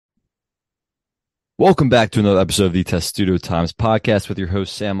Welcome back to another episode of the Testudo Times podcast with your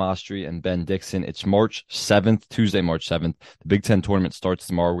hosts, Sam Oshtry and Ben Dickson. It's March 7th, Tuesday, March 7th. The Big Ten tournament starts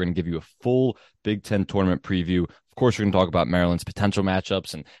tomorrow. We're going to give you a full Big Ten tournament preview. Of course, we're going to talk about Maryland's potential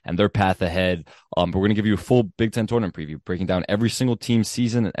matchups and their path ahead. But we're going to give you a full Big Ten tournament preview, breaking down every single team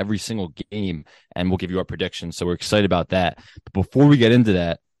season and every single game, and we'll give you our predictions. So we're excited about that. But before we get into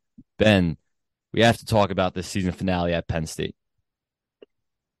that, Ben, we have to talk about this season finale at Penn State.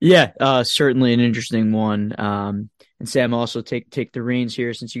 Yeah, certainly an interesting one. And Sam, also take the reins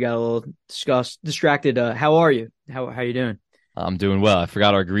here since you got a little distracted. How are you? How you doing? I'm doing well. I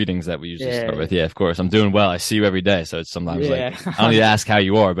forgot our greetings that we usually start Yeah, with. Yeah, of course. I'm doing well. I see you every day, so it's sometimes like yeah, I don't need to ask how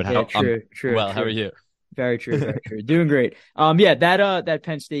you are, but yeah. how I'm True. well. How are you? Very true, very true. Doing great. Yeah, that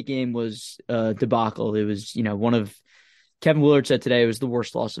Penn State game was debacle. It was, one of Kevin Willard said today it was the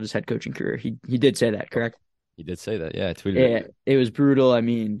worst loss of his head coaching career. He did say that, correct? He did say that. Yeah, I tweeted Yeah, it. it was brutal. I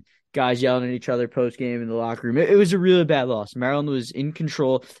mean, guys yelling at each other post game in the locker room. It was a really bad loss. Maryland was in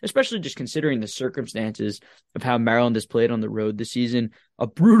control, especially just considering the circumstances of how Maryland has played on the road this season. A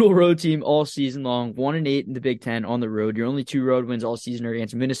brutal road team all season long, 1-8 in the Big Ten on the road. Your only two road wins all season are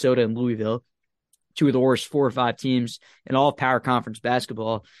against Minnesota and Louisville, two of the worst 4 or 5 teams in all of Power Conference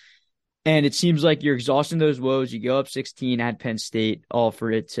basketball. And it seems like you're exhausting those woes. You go up 16 at Penn State, all for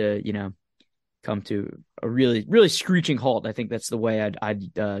it to, come to a really, really screeching halt. I think that's the way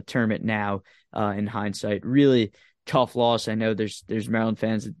I'd term it now in hindsight. Really tough loss. I know there's Maryland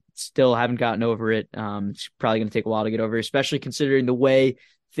fans that still haven't gotten over it. It's probably going to take a while to get over, especially considering the way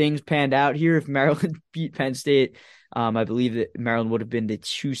things panned out here. If Maryland beat Penn State, I believe that Maryland would have been the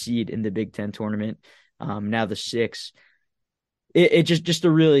 2 seed in the Big Ten tournament. Now the 6. It just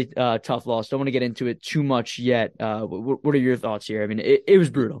a really tough loss. Don't want to get into it too much yet. What are your thoughts here? I mean, it was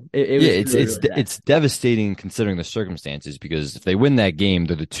brutal. It Yeah, was really, really bad. it's devastating considering the circumstances because if they win that game,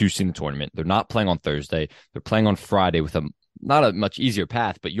 they're the 2 seed in the tournament. They're not playing on Thursday. They're playing on Friday with a not a much easier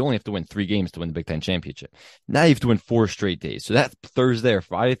path, but you only have to win 3 games to win the Big Ten championship. Now you have to win 4 straight days. So that Thursday or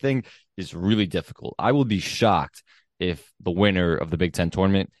Friday thing is really difficult. I will be shocked if the winner of the Big Ten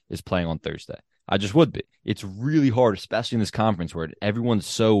tournament is playing on Thursday. I just would be. It's really hard, especially in this conference where everyone's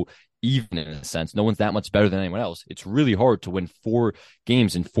so even in a sense. No one's that much better than anyone else. It's really hard to win 4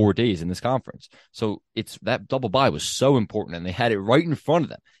 games in 4 days in this conference. So it's that double bye was so important, and they had it right in front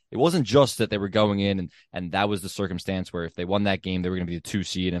of them. It wasn't just that they were going in and that was the circumstance where if they won that game, they were going to be the 2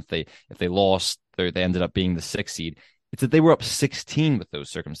 seed. And if they lost, they ended up being the 6 seed. It's that they were up 16 with those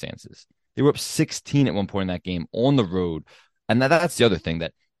circumstances. They were up 16 at one point in that game on the road. And that's the other thing,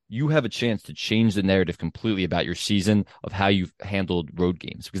 that you have a chance to change the narrative completely about your season of how you've handled road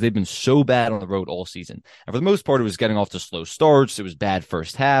games because they've been so bad on the road all season. And for the most part, it was getting off to slow starts. It was bad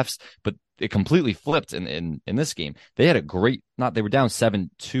first halves, but it completely flipped in this game. They had a great, they were down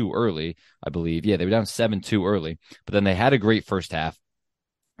 7-2 early, I believe. Yeah, they were down 7-2 early, but then they had a great first half.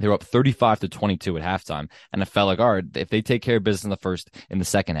 They were up 35-22 at halftime. And it felt like, all right, if they take care of business in the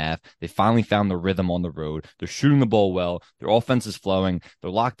second half, they finally found the rhythm on the road. They're shooting the ball well. Their offense is flowing. They're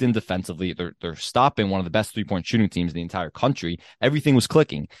locked in defensively. They're stopping one of the best 3-point shooting teams in the entire country. Everything was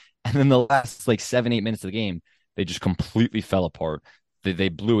clicking. And then the last 7-8 minutes of the game, they just completely fell apart. They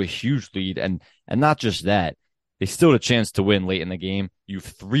blew a huge lead. And not just that, they still had a chance to win late in the game. You have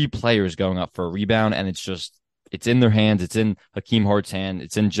 3 players going up for a rebound, and it's in their hands. It's in Hakeem Hart's hand.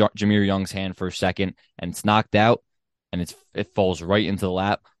 It's in Jameer Young's hand for a second, and it's knocked out, and it falls right into the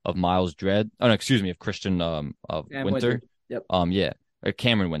lap of Miles Dredd. Oh no, excuse me, of Christian Winter. Yep. Yeah, or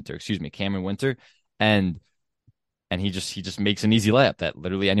Cameron Winter. Excuse me, Cameron Winter, and he just makes an eeasy layup that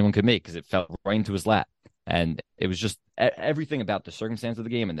literally anyone could make because it fell right into his lap, and it was just everything about the circumstance of the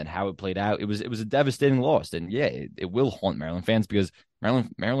game and then how it played out. It was a devastating loss, and yeah, it will haunt Maryland fans because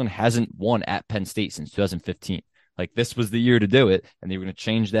Maryland hasn't won at Penn State since 2015. Like this was the year to do it, and they were going to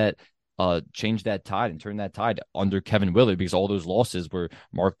change that tide and turn that tide under Kevin Willard because all those losses were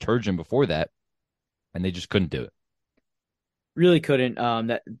Mark Turgeon before that, and they just couldn't do it. Really couldn't.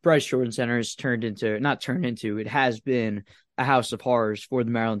 That Bryce Jordan Center has it has been a house of horrors for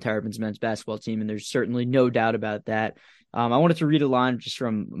the Maryland Terrapins men's basketball team, and there's certainly no doubt about that. I wanted to read a line just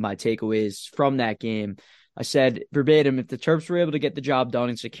from my takeaways from that game. I said verbatim, if the Terps were able to get the job done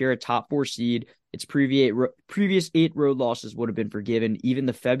and secure a top 4 seed, its previous 8 road losses would have been forgiven. Even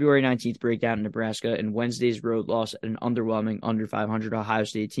the February 19th breakdown in Nebraska and Wednesday's road loss at an underwhelming under 500 Ohio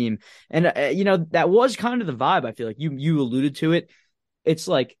State team. And, that was kind of the vibe. I feel like you alluded to it. It's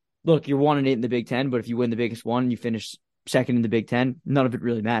like, look, you're 1-8 in the Big Ten, but if you win the biggest one and you finish second in the Big Ten, none of it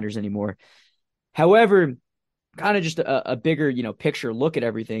really matters anymore. However, kind of just a bigger, picture look at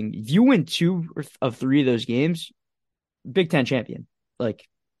everything. If you win 2 of 3 of those games, Big Ten champion. Like,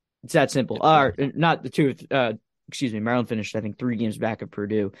 It's that simple. Not the two. Excuse me. Maryland finished, I think, 3 games back of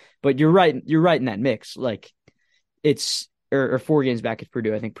Purdue. But you're right. You're right in that mix. Like it's or 4 games back at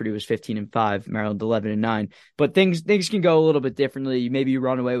Purdue. I think Purdue was 15-5, Maryland 11-9. But things can go a little bit differently. Maybe you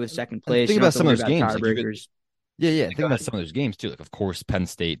run away with second And place. think You don't about have to some of worry those about games. Like tiebreakers. yeah. Think about some of those games too. Like, of course, Penn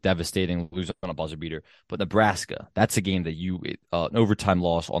State, devastating, lose on a buzzer beater. But Nebraska, that's a game that an overtime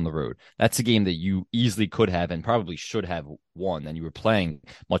loss on the road. That's a game that you easily could have and probably should have won. And you were playing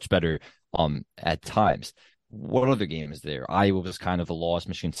much better at times. What other game is there? Iowa was kind of a loss.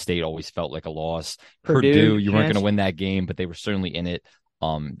 Michigan State always felt like a loss. Purdue, you weren't going to win that game, but they were certainly in it.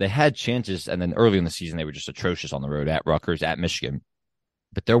 They had chances, and then early in the season, they were just atrocious on the road at Rutgers, at Michigan.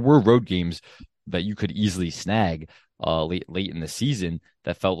 But there were road games that you could easily snag late in the season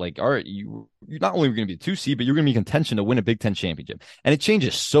that felt like, all right, you're not only going to be the 2 seed, but you're going to be in contention to win a Big Ten championship. And it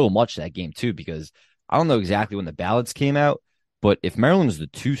changes so much that game too, because I don't know exactly when the ballots came out, but if Maryland is the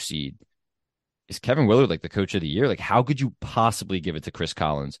 2 seed, is Kevin Willard like the coach of the year? Like, how could you possibly give it to Chris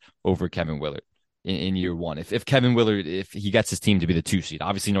Collins over Kevin Willard in year one? If Kevin Willard, if he gets his team to be the 2 seed,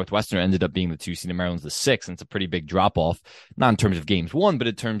 obviously Northwestern ended up being the 2 seed and Maryland's the 6, and it's a pretty big drop off, not in terms of games won, but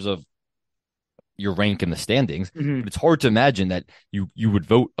in terms of your rank in the standings. Mm-hmm. But it's hard to imagine that you would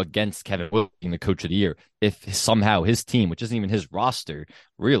vote against Kevin Willard being the coach of the year if somehow his team, which isn't even his roster,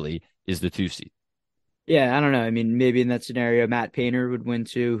 really is the 2 seed. Yeah, I don't know. I mean, maybe in that scenario, Matt Painter would win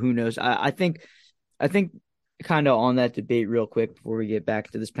too. Who knows? I think kind of on that debate real quick before we get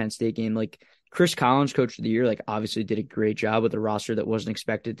back to this Penn State game, like Chris Collins, coach of the year, like obviously did a great job with a roster that wasn't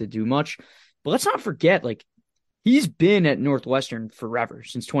expected to do much. But let's not forget, like he's been at Northwestern forever,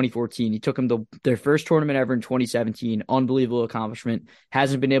 since 2014. He took them to their first tournament ever in 2017. Unbelievable accomplishment.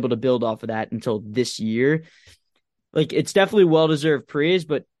 Hasn't been able to build off of that until this year. Like it's definitely well-deserved praise,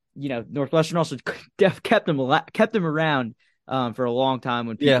 but Northwestern also kept him around for a long time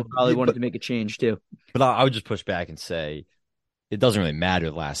when people probably wanted to make a change too. But I would just push back and say it doesn't really matter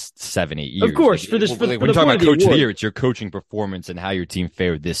the last 7-8 years. Of course, when you're talking about coach of the year, it's your coaching performance and how your team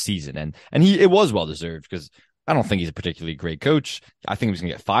fared this season, and it was well deserved, because I don't think he's a particularly great coach. I think he was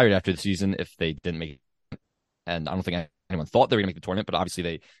going to get fired after the season if they didn't make it, and I don't think anyone thought they were going to make the tournament. But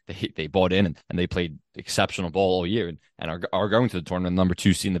obviously they bought in and they played exceptional ball all year and are going to the tournament, number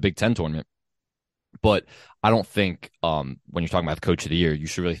 2 seed in the Big Ten tournament. But I don't think when you're talking about the coach of the year, you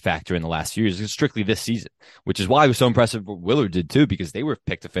should really factor in the last few years. It's strictly this season, which is why it was so impressive what Willard did too, because they were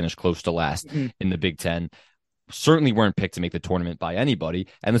picked to finish close to last in the Big Ten. Certainly weren't picked to make the tournament by anybody,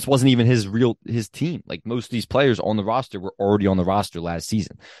 and this wasn't even his team. Like most of these players on the roster were already on the roster last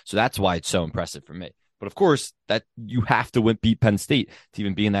season, so that's why it's so impressive for me. But of course, that you have to beat Penn State to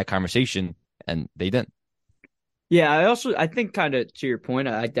even be in that conversation, and they didn't. Yeah, I think kind of to your point,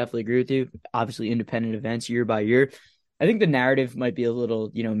 I definitely agree with you. Obviously, independent events year by year. I think the narrative might be a little,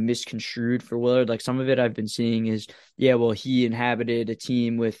 misconstrued for Willard. Like some of it I've been seeing is, well, he inhabited a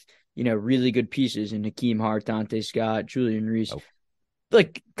team with, really good pieces in Hakeem Hart, Dante Scott, Julian Reese. Oh.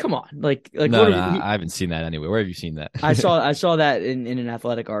 Like, come on. Like no, I haven't seen that anywhere. Where have you seen that? I saw that in an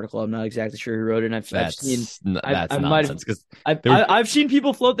Athletic article. I'm not exactly sure who wrote it. And I've seen nonsense, because I've seen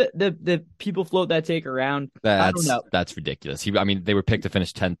people float the people float that take around. I don't know. That's ridiculous. They were picked to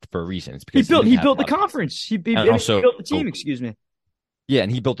finish 10th for a reason. It's because he built the conference. He built the team. Excuse me. Yeah,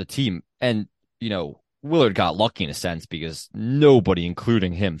 and he built a team, and Willard got lucky in a sense, because nobody,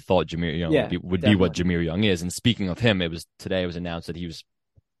 including him, thought Jahmir Young would be what Jahmir Young is. And speaking of him, it was announced that he was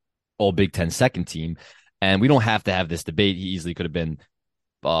all Big Ten second team, and we don't have to have this debate. He easily could have been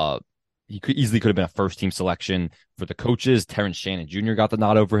a first team selection for the coaches. Terrence Shannon Jr. got the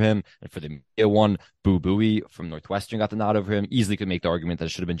nod over him, and for the media one, Boo Buie from Northwestern got the nod over him. Easily could make the argument that it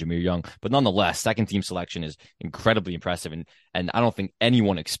should have been Jahmir Young, but nonetheless, second team selection is incredibly impressive, and I don't think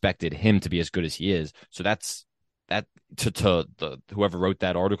anyone expected him to be as good as he is. So that's to whoever wrote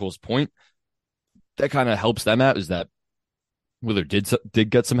that article's point. That kind of helps them out, is that Willard did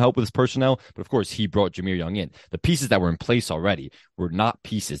get some help with his personnel, but of course he brought Jahmir Young in. The pieces that were in place already were not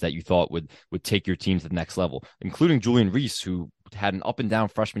pieces that you thought would take your team to the next level, including Julian Reese, who had an up and down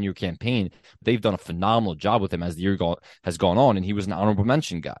freshman year campaign. They've done a phenomenal job with him as the year has gone on, and he was an honorable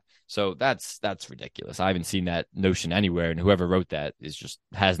mention guy. So that's ridiculous. I haven't seen that notion anywhere, and whoever wrote that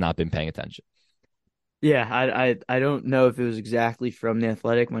has not been paying attention. Yeah, I don't know if it was exactly from The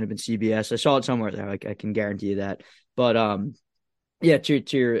Athletic. Might have been CBS. I saw it somewhere there. I can guarantee you that. But yeah,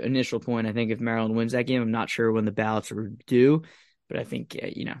 to your initial point, I think if Maryland wins that game, I'm not sure when the ballots are due, but I think,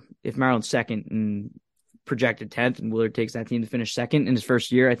 if Maryland's second and projected 10th and Willard takes that team to finish second in his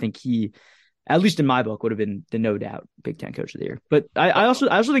first year, I think he, at least in my book, would have been the no doubt Big Ten coach of the year. But I also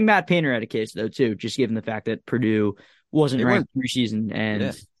think Matt Painter had a case though too, just given the fact that Purdue wasn't ranked preseason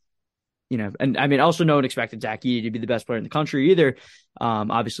and and I mean, also no one expected Zach Edey to be the best player in the country either.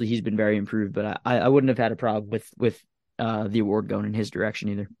 Obviously he's been very improved, but I wouldn't have had a problem with the award going in his direction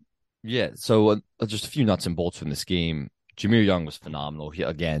either. Yeah, so just a few nuts and bolts from this game. Jameer Young was phenomenal.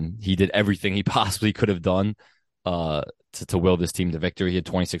 He did everything he possibly could have done to will this team to victory. He had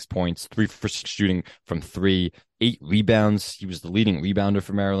 26 points, 3 for 6 shooting from 3, 8 rebounds. He was the leading rebounder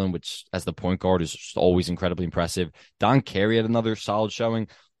for Maryland, which as the point guard is just always incredibly impressive. Don Carey had another solid showing,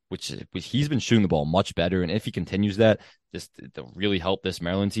 which he's been shooting the ball much better. And if he continues that, just to really help this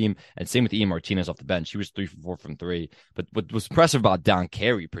Maryland team. And same with Ian Martinez off the bench. He was 3 for 4 from 3. But what was impressive about Don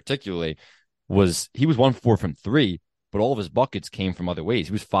Carey particularly was he was 1 for 4 from 3, but all of his buckets came from other ways.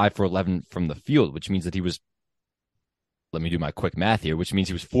 He was 5 for 11 from the field, which means that he was, let me do my quick math here, which means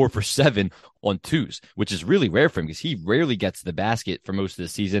he was 4 for 7 on twos, which is really rare for him because he rarely gets to the basket for most of the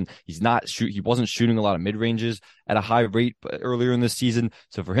season. He wasn't shooting a lot of mid ranges at a high rate earlier in this season.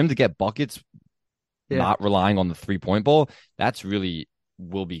 So for him to get buckets, not relying on the 3-point ball, that's really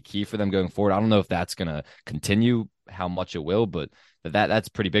will be key for them going forward. I don't know if that's going to continue, how much it will, but that's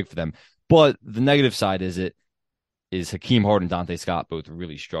pretty big for them. But the negative side is Hakeem Hart and Dante Scott both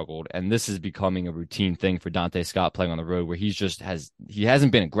really struggled. And this is becoming a routine thing for Dante Scott playing on the road where he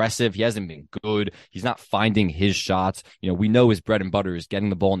hasn't been aggressive. He hasn't been good. He's not finding his shots. We know his bread and butter is getting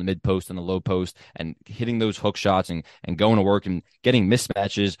the ball in the mid post and the low post and hitting those hook shots and going to work and getting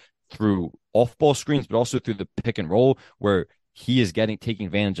mismatches through off ball screens, but also through the pick and roll where he is taking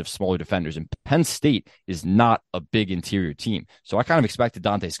advantage of smaller defenders. And Penn State is not a big interior team. So I kind of expected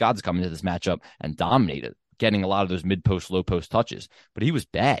Dante Scott to come into this matchup and dominate it, getting a lot of those mid-post, low-post touches. But he was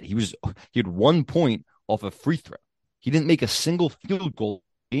bad. He had 1 point off a free throw. He didn't make a single field goal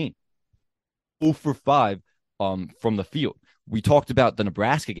game. 0 for 5 from the field. We talked about the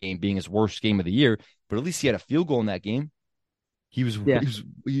Nebraska game being his worst game of the year, but at least he had a field goal in that game. He was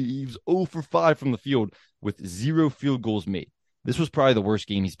 0 for 5 from the field with 0 field goals made. This was probably the worst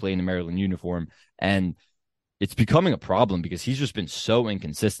game he's played in the Maryland uniform, and it's becoming a problem because he's just been so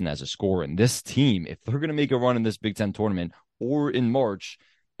inconsistent as a scorer. And this team, if they're going to make a run in this Big Ten tournament or in March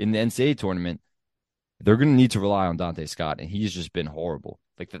in the NCAA tournament, they're going to need to rely on Dante Scott, and he's just been horrible.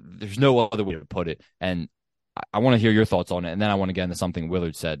 There's no other way to put it. And I want to hear your thoughts on it, and then I want to get into something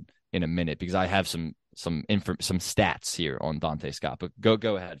Willard said in a minute because I have some stats here on Dante Scott. But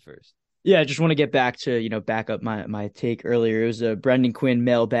go ahead first. Yeah, I just want to get back to, back up my take earlier. It was a Brendan Quinn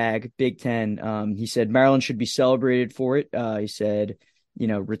mailbag, Big Ten. He said Maryland should be celebrated for it. He said,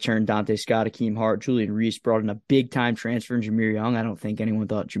 return Dante Scott, Hakeem Hart, Julian Reese, brought in a big-time transfer in Jameer Young. I don't think anyone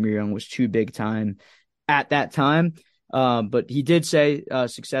thought Jameer Young was too big-time at that time. But he did say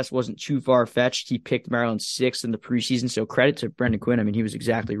success wasn't too far-fetched. He picked Maryland 6th in the preseason, so credit to Brendan Quinn. I mean, he was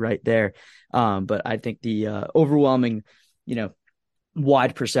exactly right there. But I think the overwhelming,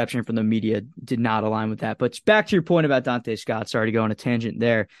 wide perception from the media did not align with that. But back to your point about Dante Scott, sorry to go on a tangent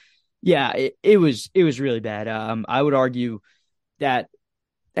there. Yeah, it was really bad. I would argue that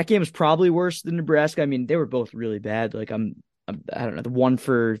game was probably worse than Nebraska. I mean, they were both really bad. I don't know, the 1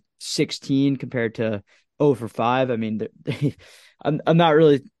 for 16 compared to 0 for 5. I mean, I'm not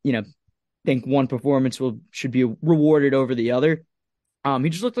really, think one performance should be rewarded over the other. He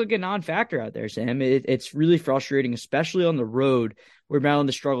just looked like a non-factor out there, Sam. It's really frustrating, especially on the road where Maryland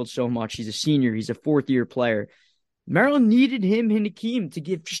has struggled so much. He's a senior. He's a fourth-year player. Maryland needed him and Hakeem to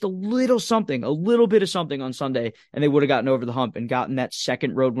give just a little bit of something on Sunday, and they would have gotten over the hump and gotten that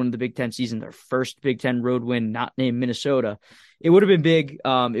second road win of the Big Ten season, their first Big Ten road win, not named Minnesota. It would have been big.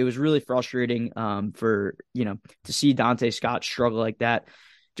 It was really frustrating to see Dante Scott struggle like that,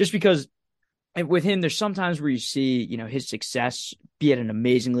 just because and with him, there's sometimes where you see, his success be at an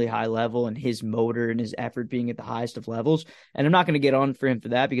amazingly high level and his motor and his effort being at the highest of levels. And I'm not going to get on for him for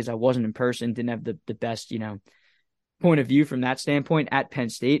that because I wasn't in person, didn't have the best, point of view from that standpoint at Penn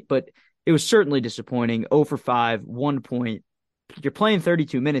State. But it was certainly disappointing. 0 for 5, 1 point. You're playing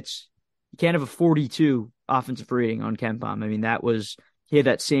 32 minutes. You can't have a 42 offensive rating on KenPom. I mean, he had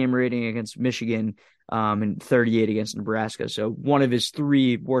that same rating against Michigan and 38 against Nebraska. So one of his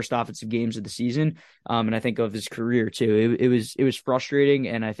 3 worst offensive games of the season. And I think of his career too. It was frustrating.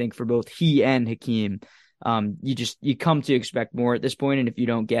 And I think for both he and Hakeem, you come to expect more at this point. And if you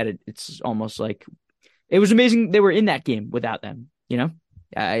don't get it, it's almost like it was amazing. They were in that game without them,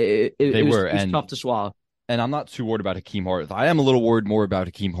 it was tough to swallow. And I'm not too worried about Hakeem Hart. I am a little worried more about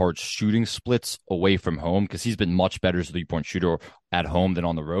Hakeem Hart's shooting splits away from home because he's been much better as a 3-point shooter at home than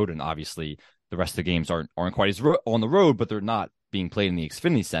on the road. And obviously the rest of the games aren't quite as on the road, but they're not being played in the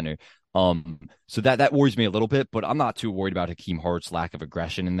Xfinity Center. So that worries me a little bit, but I'm not too worried about Hakeem Hart's lack of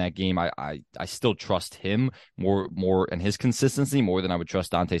aggression in that game. I still trust him more and his consistency more than I would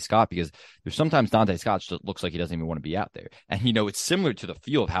trust Dante Scott, because there's sometimes Dante Scott just looks like he doesn't even want to be out there. And it's similar to the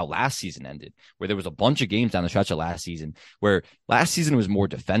feel of how last season ended, where there was a bunch of games down the stretch of last season where last season was more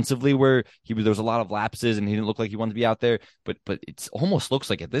defensively, where there was a lot of lapses and he didn't look like he wanted to be out there. But it almost looks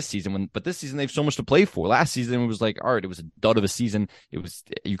like this season this season they have so much to play for. Last season it was like, all right, it was a dud of a season.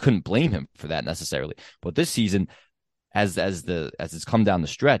 You couldn't blame him for that necessarily. But this season, as it's come down the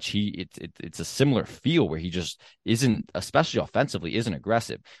stretch, it's a similar feel where he just isn't, especially offensively, isn't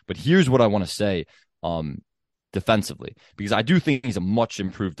aggressive. But here's what I want to say defensively, because I do think he's a much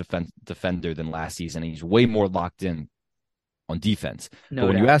improved defender than last season, and he's way more locked in on defense. No but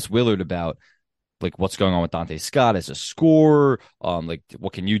when doubt. you ask Willard about like what's going on with Dante Scott as a scorer, like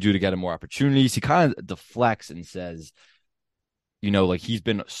what can you do to get him more opportunities, he kind of deflects and says, like he's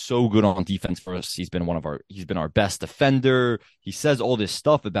been so good on defense for us. He's been our best defender. He says all this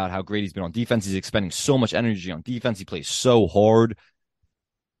stuff about how great he's been on defense. He's expending so much energy on defense. He plays so hard.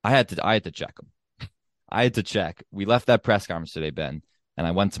 I had to check him. I had to check. We left that press conference today, Ben, and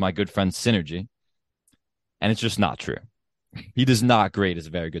I went to my good friend Synergy, and it's just not true. He does not grade as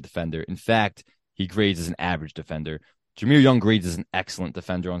a very good defender. In fact, he grades as an average defender. Jameer Young grades as an excellent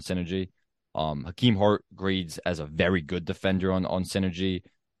defender on Synergy. Hakeem Hart grades as a very good defender on Synergy.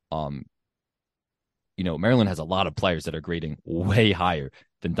 Maryland has a lot of players that are grading way higher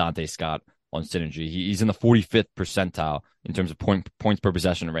than Dante Scott on Synergy. He's in the 45th percentile in terms of points per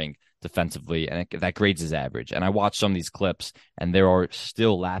possession rank defensively, and that grades his average. And I watched some of these clips, and there are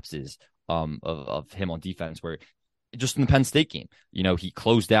still lapses of him on defense where just in the Penn State game, he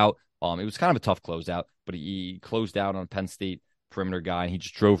closed out. It was kind of a tough closeout, but he closed out on Penn State perimeter guy, and he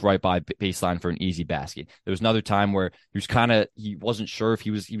just drove right by baseline for an easy basket. There was another time where he wasn't sure if he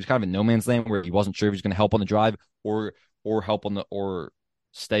was kind of in no man's land, where he wasn't sure if he was going to help on the drive or help or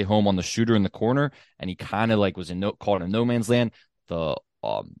stay home on the shooter in the corner, and he kind of like was caught in no man's land. The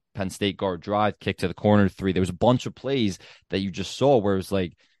Penn State guard drive, kick to the corner, three. There was a bunch of plays that you just saw where it was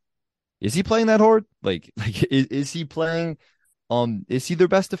like, is he playing that hard? Like is he playing? Is he their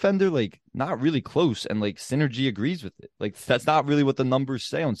best defender? Like, not really close. And like Synergy agrees with it. Like, that's not really what the numbers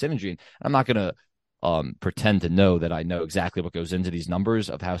say on Synergy. And I'm not gonna pretend to know that I know exactly what goes into these numbers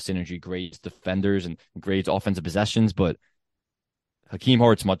of how Synergy grades defenders and grades offensive possessions, but Hakeem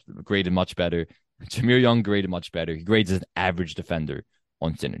Hart's graded much better. Jameer Young graded much better. He grades as an average defender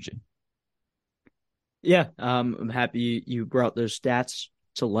on Synergy. Yeah, I'm happy you brought those stats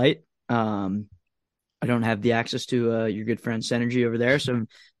to light. I don't have the access to your good friend Synergy over there, so I'm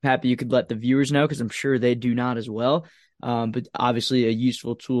happy you could let the viewers know, because I'm sure they do not as well. But obviously a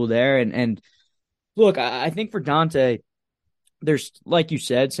useful tool there. And look, I think for Dante, there's, like you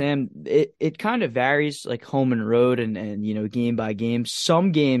said, Sam, it kind of varies like home and road and game by game.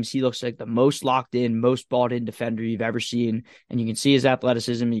 Some games he looks like the most locked in, most bought in defender you've ever seen, and you can see his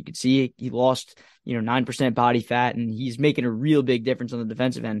athleticism. You can see he lost 9% body fat, and he's making a real big difference on the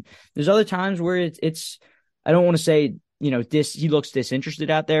defensive end. There's other times where it's I don't want to say he looks disinterested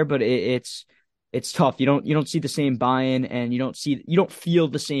out there, but it's tough. You don't see the same buy-in, and you don't feel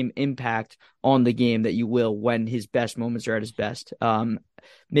the same impact on the game that you will when his best moments are at his best.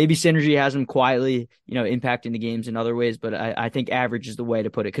 Maybe Synergy has him quietly, impacting the games in other ways, but I think average is the way to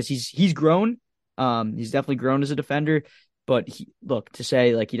put it, because he's grown. He's definitely grown as a defender, but to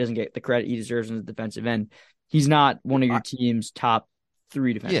say like he doesn't get the credit he deserves on the defensive end, he's not one of your team's top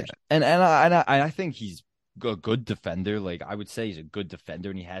 3 defenders. Yeah, and I think he's a good defender. Like, I would say he's a good defender,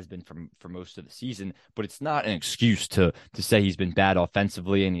 and he has been for most of the season, but it's not an excuse to say he's been bad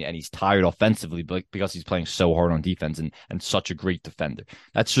offensively and he's tired offensively, but because he's playing so hard on defense and such a great defender.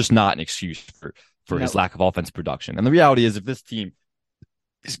 That's just not an excuse for his lack of offense production. And the reality is, if this team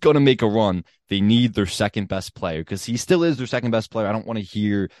is going to make a run, they need their second best player, because he still is their second best player. I don't want to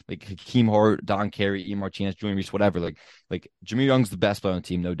hear like Hakeem Hart, Don Carey, Ian Martinez, Julian Reese, whatever. Like Jameer Young's the best player on the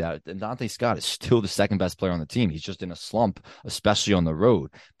team, no doubt. And Dante Scott is still the second best player on the team. He's just in a slump, especially on the road.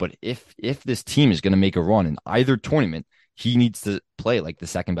 But if this team is going to make a run in either tournament, he needs to play like the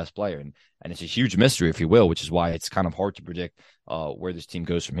second best player. And it's a huge mystery, if you will, which is why it's kind of hard to predict where this team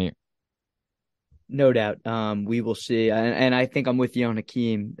goes from here. No doubt. We will see. And I think I'm with you on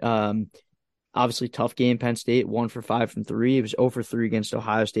Hakeem. Obviously, tough game. Penn State 1 for 5 from 3. It was 0 for 3 against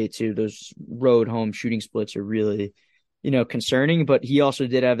Ohio State too. Those road home shooting splits are really, concerning. But he also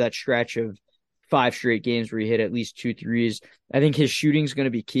did have that stretch of 5 straight games where he hit at least 2 threes. I think his shooting is going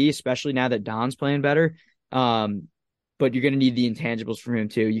to be key, especially now that Don's playing better. But you're going to need the intangibles from him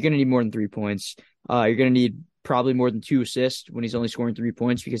too. You're going to need more than 3 points. You're going to need probably more than 2 assists when he's only scoring 3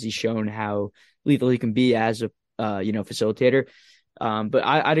 points because he's shown how lethal he can be as a facilitator. But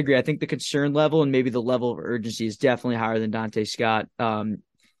I'd agree. I think the concern level and maybe the level of urgency is definitely higher than Dante Scott.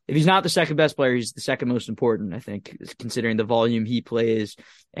 If he's not the second best player, he's the second most important, I think, considering the volume he plays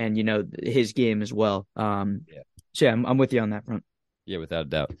and, his game as well. So yeah, I'm with you on that front. Yeah, without a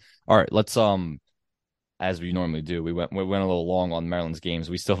doubt. All right, let's as we normally do, we went a little long on Maryland's games.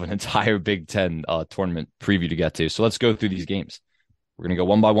 We still have an entire Big Ten tournament preview to get to. So let's go through these games. We're gonna go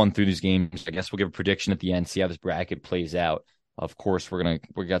one by one through these games. I guess we'll give a prediction at the end, see how this bracket plays out. Of course,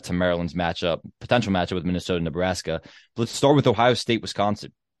 we got to Maryland's potential matchup with Minnesota and Nebraska. But let's start with Ohio State,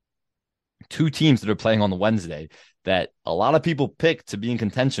 Wisconsin. Two teams that are playing on the Wednesday that a lot of people picked to be in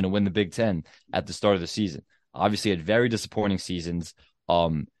contention to win the Big Ten at the start of the season. Obviously, had very disappointing seasons.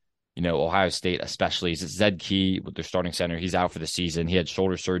 Ohio State, especially Zed Key with their starting center, he's out for the season. He had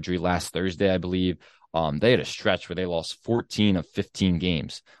shoulder surgery last Thursday, I believe. They had a stretch where they lost 14 of 15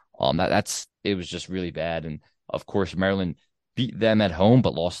 games. It was just really bad. And of course, Maryland beat them at home,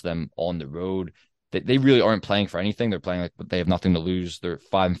 but lost them on the road. They really aren't playing for anything. They're playing like they have nothing to lose. They were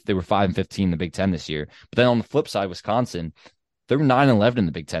 5-15 in the Big Ten this year. But then on the flip side, Wisconsin, they were 9-11 in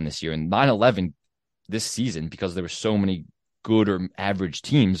the Big Ten this year, and 9-11 this season because there were so many good or average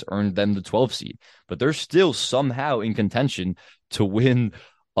teams earned them the 12 seed. But they're still somehow in contention to win,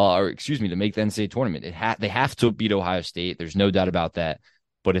 to make the NCAA tournament. They have to beat Ohio State. There's no doubt about that.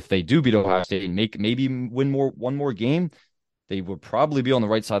 But if they do beat Ohio State and maybe win one more game, they would probably be on the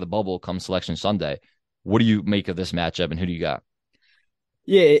right side of the bubble come Selection Sunday. What do you make of this matchup, and who do you got?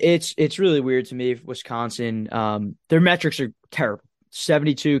 Yeah, it's really weird to me. Wisconsin, their metrics are terrible.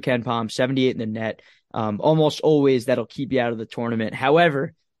 72 Ken Palm, 78 in the net. Almost always that'll keep you out of the tournament.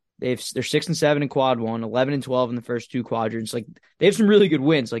 However, they're 6-7 in quad one, 11-12 in the first two quadrants. Like, they have some really good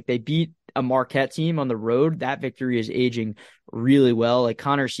wins. Like, they beat a Marquette team on the road. That victory is aging really well. Like,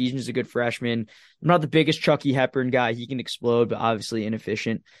 Connor Season is a good freshman. I'm not the biggest Chucky Hepburn guy. He can explode, but obviously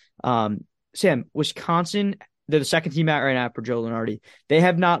inefficient. Sam, Wisconsin, they're the second team out right now for Joe Lunardi. They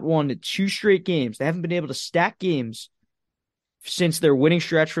have not won 2 straight games. They haven't been able to stack games since their winning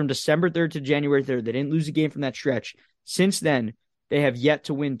stretch from December 3rd to January 3rd. They didn't lose a game from that stretch. Since then, they have yet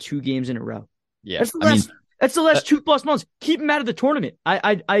to win 2 games in a row. Yeah, that's the last 2+ months. Keep them out of the tournament.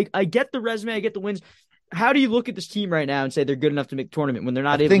 I get the resume. I get the wins. How do you look at this team right now and say they're good enough to make the tournament when they're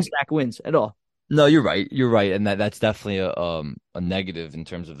not able to stack wins at all? No, you're right. You're right. And that's definitely a negative in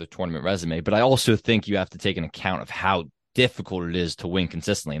terms of the tournament resume. But I also think you have to take an account of how difficult it is to win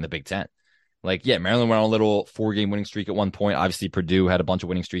consistently in the Big Ten. Like, yeah, Maryland went on a little 4-game winning streak at one point. Obviously, Purdue had a bunch of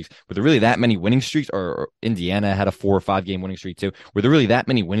winning streaks. Were there really that many winning streaks? Or Indiana had a 4 or 5-game winning streak too. Were there really that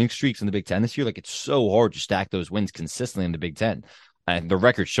many winning streaks in the Big Ten this year? Like, it's so hard to stack those wins consistently in the Big Ten. And the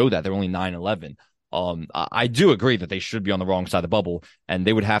records show that they're only 9-11. I do agree that they should be on the wrong side of the bubble, and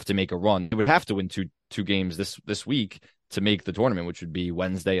they would have to make a run. They would have to win two games this week to make the tournament, which would be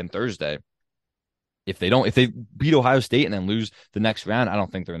Wednesday and Thursday. If they beat Ohio State and then lose the next round, I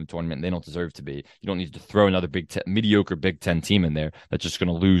don't think they're in the tournament. They don't deserve to be. You don't need to throw another mediocre Big Ten team in there that's just going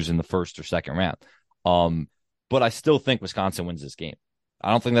to lose in the first or second round. But I still think Wisconsin wins this game.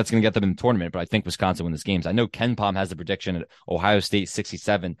 I don't think that's going to get them in the tournament, but I think Wisconsin wins this game. I know Ken Palm has the prediction at Ohio State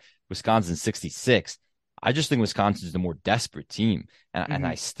 67, Wisconsin 66. I just think Wisconsin is the more desperate team, and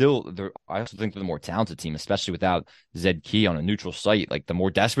I also think they're the more talented team, especially without Zed Key on a neutral site. Like, the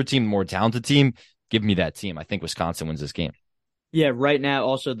more desperate team, the more talented team. Give me that team. I think Wisconsin wins this game. Yeah, right now,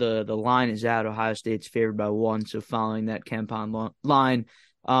 also the line is out. Ohio State's favored by 1, so following that Ken Palm line,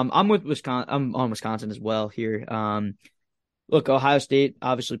 I'm with Wisconsin. I'm on Wisconsin as well here. Look, Ohio State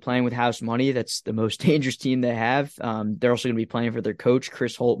obviously playing with house money. That's the most dangerous team they have. They're also going to be playing for their coach,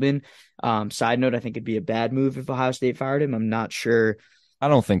 Chris Holtmann. Side note, I think it'd be a bad move if Ohio State fired him. I'm not sure. I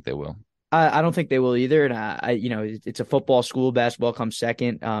don't think they will. I don't think they will either. And it's a football school. Basketball comes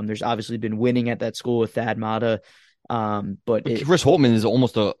second. There's obviously been winning at that school with Thad Matta. But Chris Holtmann is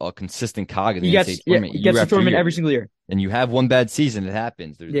almost a consistent cog in the NCAA tournament. He gets the tournament every single year. And you have one bad season, it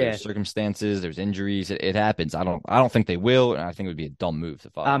happens. There's circumstances, there's injuries, it happens. I don't think they will, and I think it would be a dumb move to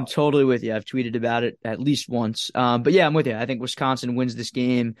follow. I'm totally with you. I've tweeted about it at least once. But yeah, I'm with you. I think Wisconsin wins this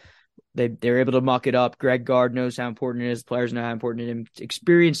game. They're able to muck it up. Greg Gard knows how important it is. The players know how important it is.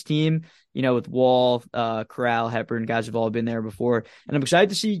 Experienced team, with Wall, Corral, Hepburn, guys have all been there before. And I'm excited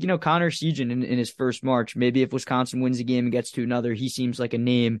to see, Connor Season in his first March. Maybe if Wisconsin wins a game and gets to another, he seems like a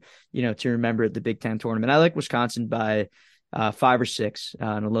name, to remember at the Big Ten tournament. I like Wisconsin by 5 or 6 in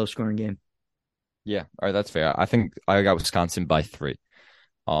a low scoring game. Yeah. All right. That's fair. I think I got Wisconsin by 3.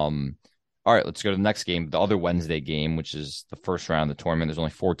 All right, let's go to the next game, the other Wednesday game, which is the first round of the tournament. There's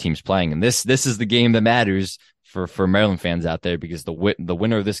only 4 teams playing, and this is the game that matters for Maryland fans out there because the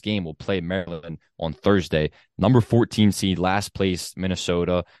winner of this game will play Maryland on Thursday. Number 14 seed, last place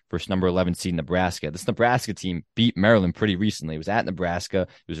Minnesota versus number 11 seed Nebraska. This Nebraska team beat Maryland pretty recently. It was at Nebraska.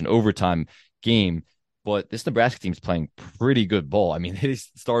 It was an overtime game, but this Nebraska team's playing pretty good ball. I mean, they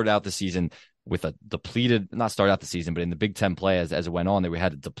started out the season with a depleted, not start out the season, but in the Big Ten play as it went on, they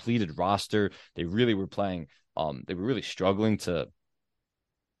had a depleted roster. They really were playing, they were really struggling to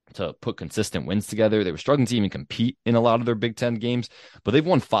put consistent wins together. They were struggling to even compete in a lot of their Big Ten games, but they've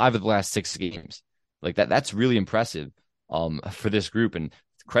won 5 of the last 6 games. Like that's really impressive for this group. And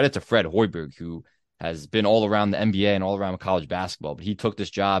credit to Fred Hoiberg, who has been all around the NBA and all around college basketball, but he took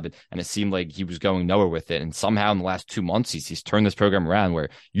this job and it seemed like he was going nowhere with it. And somehow in the last 2 months, he's turned this program around where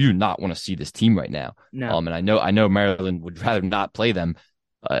you do not want to see this team right now. No. And I know Maryland would rather not play them,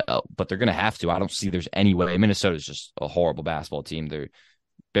 but they're going to have to. I don't see there's any way. Minnesota is just a horrible basketball team. They're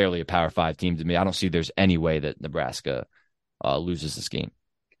barely a Power 5 team to me. I don't see there's any way that Nebraska loses this game.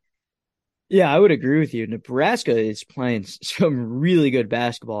 Yeah, I would agree with you. Nebraska is playing some really good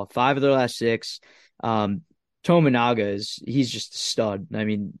basketball. 5 of their last 6. Tominaga he's just a stud. I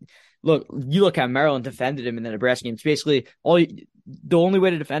mean, you look how Maryland defended him in the Nebraska game. It's basically the only way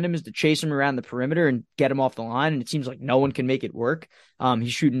to defend him is to chase him around the perimeter and get him off the line. And it seems like no one can make it work.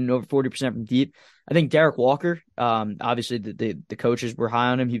 He's shooting over 40% from deep. I think Derek Walker, obviously the coaches were high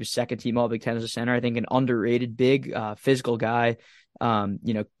on him. He was second team all Big Ten as a center. I think an underrated big physical guy.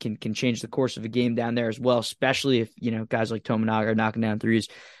 Can change the course of a game down there as well, especially if, guys like Tominaga are knocking down threes.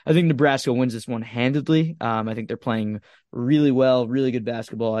 I think Nebraska wins this one handedly. I think they're playing really well, really good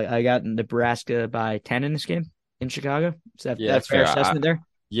basketball. I got Nebraska by 10 in this game in Chicago. Is that's fair assessment there?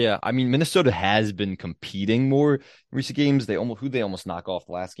 Yeah, I mean, Minnesota has been competing more in recent games. They almost knock off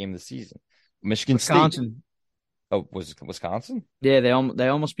the last game of the season? Wisconsin. State. Oh, was it Wisconsin? Yeah, they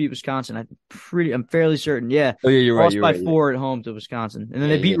almost beat Wisconsin. I'm fairly certain. Yeah. Oh yeah, you're right. Lost by 4 at home to Wisconsin, and then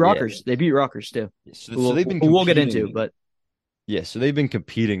they beat Rutgers. Yeah. They beat Rutgers too. Yeah, so they've been. We'll get into, but yeah, so they've been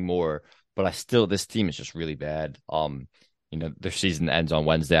competing more. But this team is just really bad. Their season ends on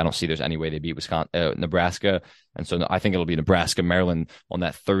Wednesday. I don't see there's any way they beat Nebraska, and so I think it'll be Nebraska Maryland on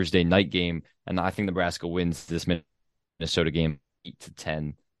that Thursday night game, and I think Nebraska wins this Minnesota game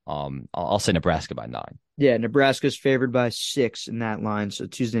 8-10. I'll say Nebraska by 9. Yeah, Nebraska's favored by 6 in that line. So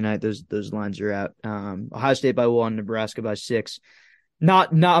Tuesday night, those lines are out. Ohio State by 1, Nebraska by 6.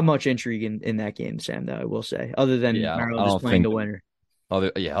 Not much intrigue in that game, Sam, though, I will say, other than Maryland is playing the winner.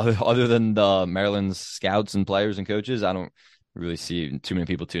 Other than the Maryland's scouts and players and coaches, I don't really see too many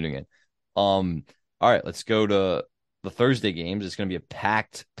people tuning in. All right, let's go to the Thursday games. It's going to be a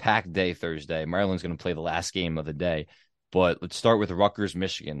packed day Thursday. Maryland's going to play the last game of the day. But let's start with Rutgers,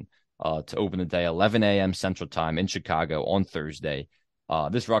 Michigan, to open the day, 11 a.m. Central Time in Chicago on Thursday.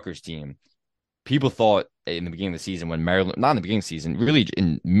 This Rutgers team, people thought in the beginning of the season when Maryland, not in the beginning of the season, really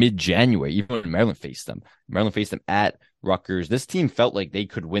in mid-January, even when Maryland faced them at Rutgers, this team felt like they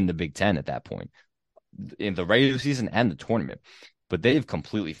could win the Big Ten at that point in the regular season and the tournament. But they've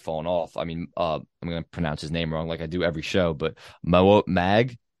completely fallen off. I mean, I'm going to pronounce his name wrong like I do every show, but Moat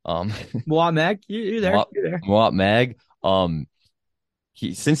Mag. Moat Mag, you're there. Moat Mag.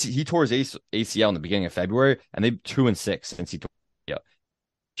 He tore his ACL in the beginning of February, and they're 2-6 since he tore. Yeah,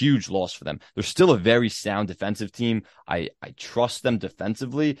 huge loss for them. They're still a very sound defensive team. I trust them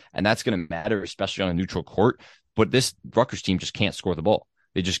defensively, and that's going to matter, especially on a neutral court. But this Rutgers team just can't score the ball.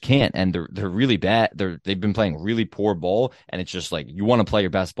 They just can't, and they're really bad. They've been playing really poor ball, and it's just like you want to play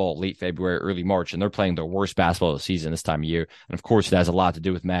your best ball late February, early March, and they're playing their worst basketball of the season this time of year. And of course, it has a lot to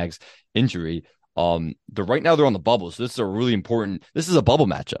do with Mag's injury. Right now they're on the bubble, so this is a bubble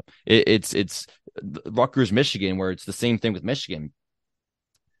matchup. It's Rutgers, Michigan, where it's the same thing with Michigan.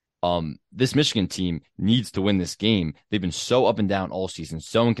 This Michigan team needs to win this game. They've been so up and down all season,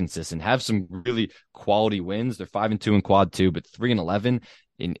 so inconsistent, have some really quality wins. They're 5-2 in quad 2, but 3-11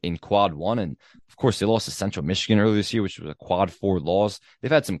 in quad 1. And of course, they lost to Central Michigan earlier this year, which was a quad 4 loss. They've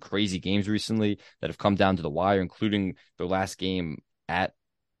had some crazy games recently that have come down to the wire, including their last game at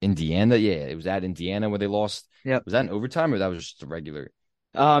Indiana. Yeah, it was at Indiana where they lost. Yeah. Was that an overtime or that was just a regular?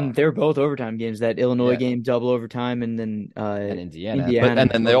 They were both overtime games. That Illinois game, double overtime, and then and Indiana. And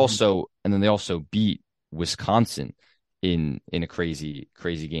then they also beat Wisconsin in a crazy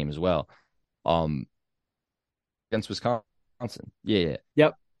game as well. Against Wisconsin. Yeah.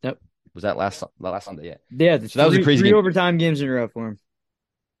 Yep. Was that last Sunday? Yeah. Yeah. So that was a crazy three game. overtime games in a row for him.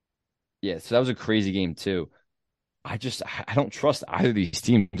 Yeah. So that was a crazy game too. I don't trust either of these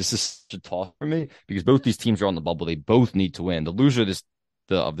teams. This is such a toss for me because both these teams are on the bubble. They both need to win. The loser of this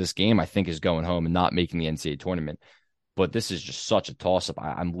of this game, I think, is going home and not making the NCAA tournament. But this is just such a toss-up.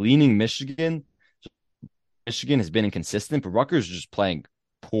 I'm leaning Michigan. Michigan has been inconsistent, but Rutgers is just playing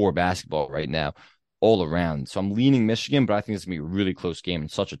poor basketball right now all around. So I'm leaning Michigan, but I think it's going to be a really close game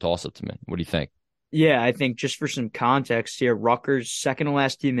and such a toss-up to me. What do you think? Yeah, I think just for some context here, Rutgers second to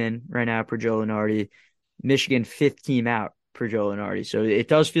last team in right now per Joe Lunardi. Michigan fifth team out per Joe Lunardi. So it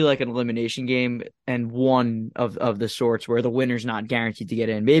does feel like an elimination game and one of the sorts where the winner's not guaranteed to get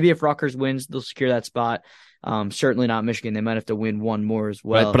in. Maybe if Rutgers wins, they'll secure that spot. Certainly not Michigan. They might have to win one more as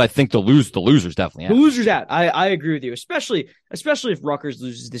well. Right, but I think the loser's definitely out. The loser's out. I agree with you, especially if Rutgers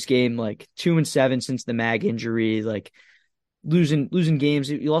loses this game, like 2-7 since the Mag injury, like losing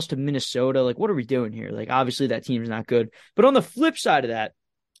games. You lost to Minnesota. Like, what are we doing here? Like, obviously that team's not good. But on the flip side of that,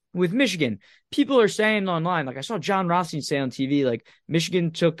 with Michigan, people are saying online, like I saw John Rothstein say on TV, like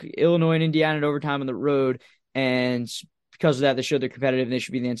Michigan took Illinois and Indiana in overtime on the road, and because of that, they showed they're competitive and they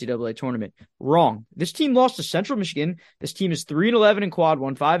should be in the NCAA tournament. Wrong. This team lost to Central Michigan. This team is 3-11 in quad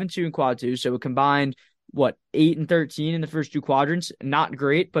one, 5-2 in quad two. So it combined, 8-13 in the first two quadrants. Not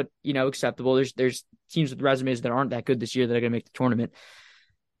great, but, acceptable. There's teams with resumes that aren't that good this year that are going to make the tournament.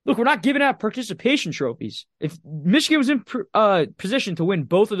 Look, we're not giving out participation trophies. If Michigan was in position to win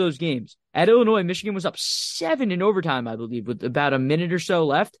both of those games, at Illinois, Michigan was up 7 in overtime, I believe, with about a minute or so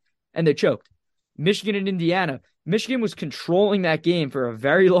left, and they choked. Michigan and Indiana, Michigan was controlling that game for a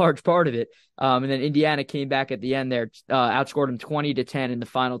very large part of it, and then Indiana came back at the end there, outscored them 20-10 in the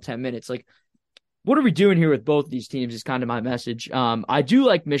final 10 minutes. Like, what are we doing here with both of these teams is kind of my message. I do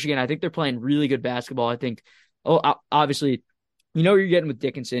like Michigan. I think they're playing really good basketball. I think, obviously, what you're getting with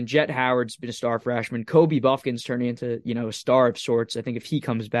Dickson. Jet Howard's been a star freshman. Kobe Buffkin's turning into, a star of sorts. I think if he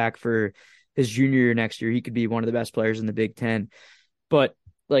comes back for his junior year next year, he could be one of the best players in the Big Ten. But,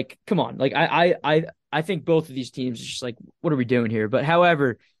 come on. I think both of these teams is just what are we doing here? But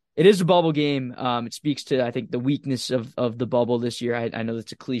however, it is a bubble game. It speaks to, I think, the weakness of the bubble this year. I know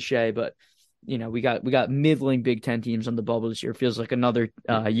that's a cliche, but we got middling Big Ten teams on the bubble this year. It feels like another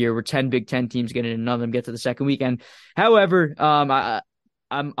year where 10 Big Ten teams get in and none of them get to the second weekend. However, I'm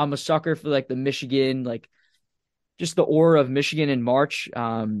a sucker for the Michigan, just the aura of Michigan in March.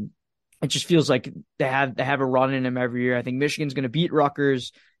 It just feels like they have a run in them every year. I think Michigan's going to beat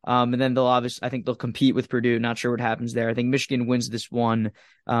Rutgers, and then I think they'll compete with Purdue. Not sure what happens there. I think Michigan wins this one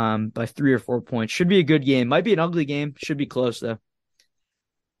by 3 or 4 points. Should be a good game. Might be an ugly game. Should be close though.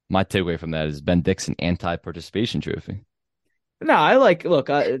 My takeaway from that is Ben Dickson anti-participation trophy. No,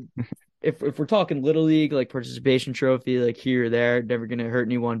 if we're talking Little League, participation trophy, here or there, never going to hurt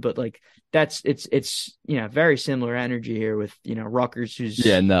anyone. But it's very similar energy here with Rutgers, who's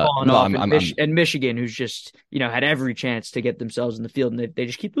fallen off, and Michigan, who's just had every chance to get themselves in the field, and they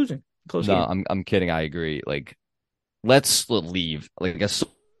just keep losing. Close game. I'm kidding. I agree. Let's leave. As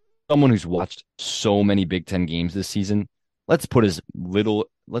someone who's watched so many Big Ten games this season, let's put as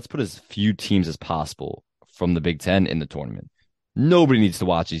few teams as possible from the Big Ten in the tournament. Nobody needs to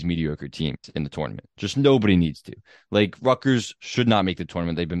watch these mediocre teams in the tournament. Just nobody needs to. Rutgers should not make the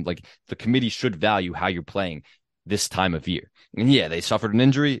tournament. They've been the committee should value how you're playing this time of year. And yeah, they suffered an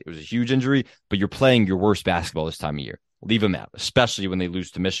injury. It was a huge injury, but you're playing your worst basketball this time of year. Leave them out, especially when they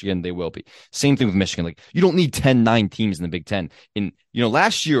lose to Michigan. They will be. Same thing with Michigan. You don't need 10-9 teams in the Big Ten.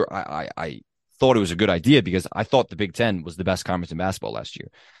 Last year, I thought it was a good idea because I thought the Big Ten was the best conference in basketball last year.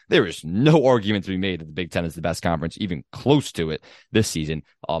 There is no argument to be made that the Big Ten is the best conference, even close to it this season.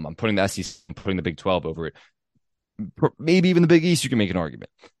 I'm putting the SEC, I'm putting the Big 12 over it. Maybe even the Big East, you can make an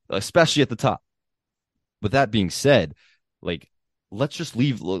argument, especially at the top. With that being said, let's just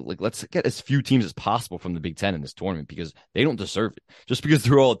leave. Let's get as few teams as possible from the Big Ten in this tournament because they don't deserve it. Just because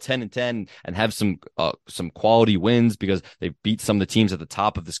they're all 10-10 and have some quality wins because they beat some of the teams at the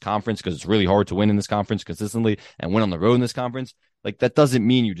top of this conference because it's really hard to win in this conference consistently and win on the road in this conference. That doesn't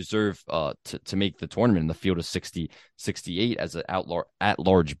mean you deserve to make the tournament in the field of 60, 68 as an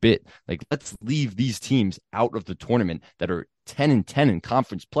at-large bid. Let's leave these teams out of the tournament that are 10-10 in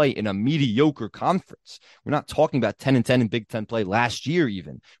conference play in a mediocre conference. We're not talking about 10-10 in Big Ten play last year,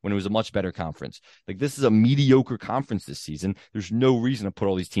 even when it was a much better conference. This is a mediocre conference this season. There's no reason to put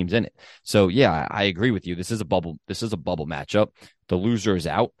all these teams in it. So yeah, I agree with you. This is a bubble matchup. The loser is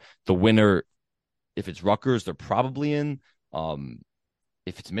out. The winner, if it's Rutgers, they're probably in.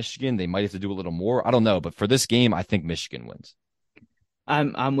 If it's Michigan, they might have to do a little more. I don't know, but for this game, I think Michigan wins.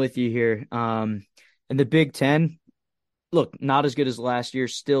 I'm with you here. And the Big Ten, look, not as good as last year.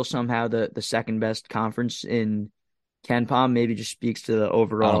 Still somehow the second best conference in KenPom. Maybe just speaks to the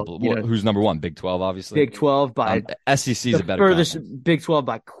overall. Who's number one? Big 12, obviously. Big 12 by SEC is a better furthest conference. Big 12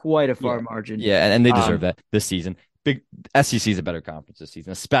 by quite a far margin. Yeah, and they deserve that this season. Big SEC is a better conference this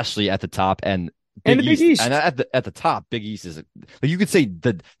season, especially at the top and And Big the Big East. East. And at the top, Big East is like you could say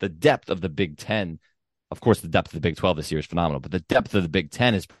the depth of the Big Ten. Of course, the depth of the Big 12 this year is phenomenal, but the depth of the Big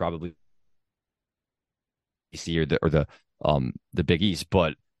Ten is probably the Big East.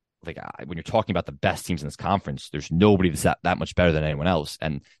 But like when you're talking about the best teams in this conference, there's nobody that's that much better than anyone else,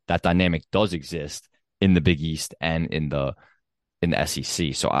 and that dynamic does exist in the Big East and in the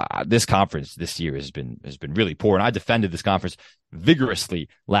SEC. So this conference this year has been really poor, and I defended this conference vigorously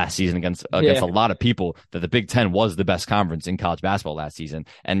last season against a lot of people that the Big Ten was the best conference in college basketball last season.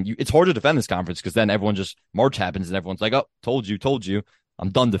 And it's hard to defend this conference because then everyone just March happens and everyone's like, "Oh, told you." I'm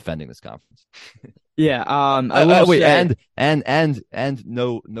done defending this conference. Yeah. I will wait, say, and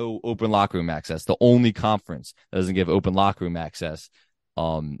no open locker room access. The only conference that doesn't give open locker room access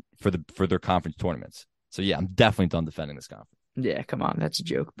for their conference tournaments. So yeah, I'm definitely done defending this conference. yeah, come on, that's a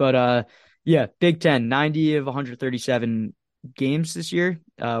joke. But yeah, Big Ten, 90 of 137 games this year.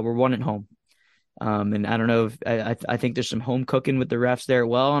 We're one at home. And I don't know if I think there's some home cooking with the refs there.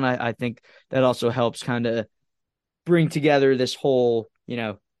 Well, and I think that also helps kind of bring together this whole,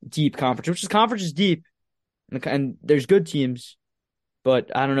 deep conference, which is conference is deep and there's good teams,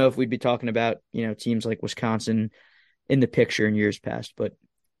 but I don't know if we'd be talking about, teams like Wisconsin in the picture in years past, but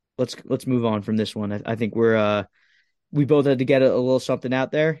let's move on from this one. I think we both had to get a little something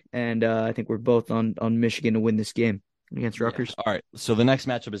out there, and I think we're both on Michigan to win this game against Rutgers. Yeah. All right. So the next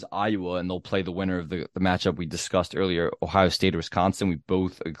matchup is Iowa, and they'll play the winner of the matchup we discussed earlier, Ohio State or Wisconsin. We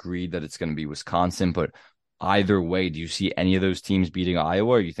both agreed that it's going to be Wisconsin, but either way, do you see any of those teams beating Iowa,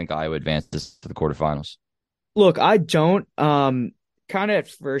 or do you think Iowa advances to the quarterfinals? Look, I don't. Kind of at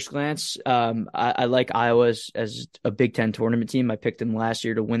first glance, I like Iowa as a Big Ten tournament team. I picked them last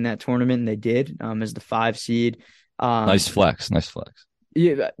year to win that tournament, and they did as the 5 seed. Nice flex.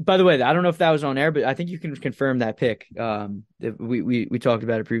 Yeah. By the way, I don't know if that was on air, but I think you can confirm that pick. We talked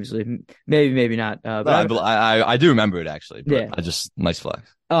about it previously. Maybe not. But I do remember it actually. But yeah. I just nice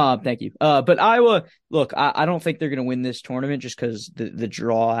flex. Thank you. But Iowa, look, I don't think they're going to win this tournament just because the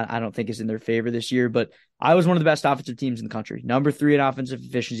draw I don't think is in their favor this year. But Iowa's one of the best offensive teams in the country. Number 3 in offensive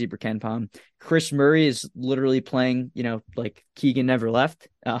efficiency per KenPom. Chris Murray is literally playing, like Keegan never left.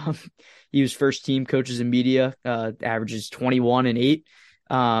 He was first team coaches in media, averages 21 and 8.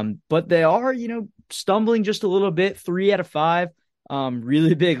 But they are, stumbling just a little bit. 3 out of 5.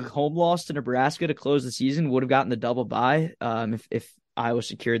 Really big home loss to Nebraska to close the season. Would have gotten the double bye if Iowa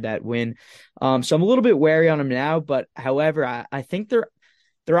secured that win. So I'm a little bit wary on them now, but however, I think their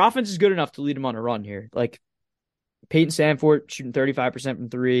offense is good enough to lead them on a run here. Like Peyton Sandfort shooting 35% from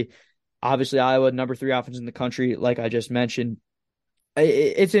 3. Obviously, Iowa, number 3 offense in the country, like I just mentioned.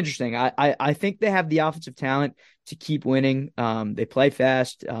 It's interesting. I think they have the offensive talent to keep winning. They play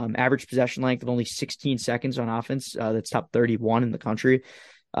fast, average possession length of only 16 seconds on offense. That's top 31 in the country.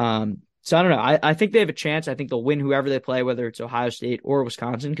 So I don't know. I think they have a chance. I think they'll win whoever they play, whether it's Ohio State or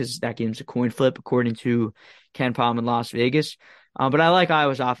Wisconsin, because that game's a coin flip according to KenPom in Las Vegas. But I like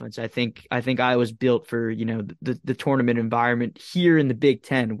Iowa's offense. I think Iowa's built for the tournament environment here in the Big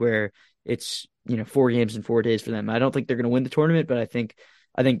Ten, where it's 4 games in 4 days for them. I don't think they're going to win the tournament, but I think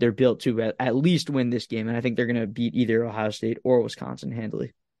they're built to at least win this game, and I think they're going to beat either Ohio State or Wisconsin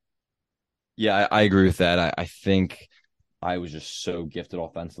handily. Yeah, I agree with that. I think I was just so gifted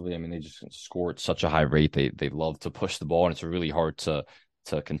offensively. I mean, they just score at such a high rate. They love to push the ball, and it's really hard to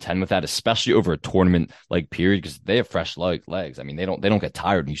contend with that, especially over a tournament like period, because they have fresh legs. I mean, they don't get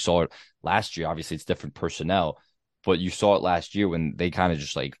tired. And you saw it last year. Obviously, it's different personnel, but you saw it last year when they kind of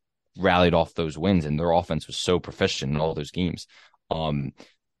just like rallied off those wins, and their offense was so proficient in all those games.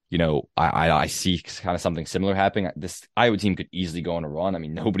 I see kind of something similar happening. This Iowa team could easily go on a run. I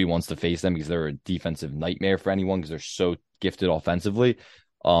mean, nobody wants to face them because they're a defensive nightmare for anyone because they're so gifted offensively.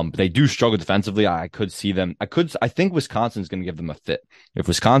 But they do struggle defensively. I could see them. I think Wisconsin's going to give them a fit. If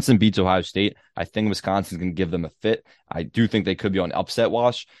Wisconsin beats Ohio State, I think Wisconsin's going to give them a fit. I do think they could be on upset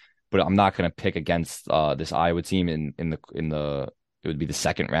watch, but I'm not going to pick against this Iowa team in the it would be the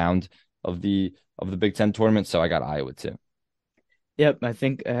second round of the Big Ten tournament. So I got Iowa too. Yep, I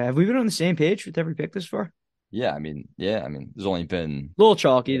think have we been on the same page with every pick this far? Yeah, I mean, there's only been a little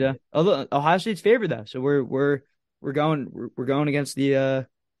chalky though. Although Ohio State's favored though, so we're going against the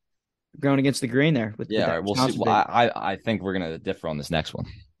grain there. All right, we'll see. Well, I think we're gonna differ on this next one.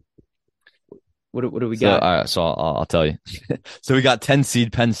 What do we got? So I'll tell you. So we got 10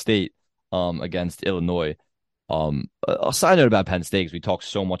 seed Penn State against Illinois. A side note about Penn State, because we talked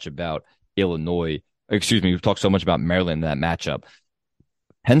so much about Illinois. Excuse me, we've talked so much about Maryland in that matchup.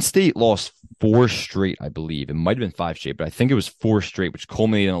 Penn State lost 4 straight, I believe. It might have been 5 straight, but I think it was 4 straight, which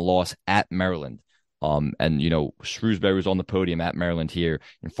culminated in a loss at Maryland. And Shrewsbury was on the podium at Maryland here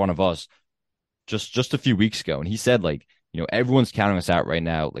in front of us just a few weeks ago, and he said like, everyone's counting us out right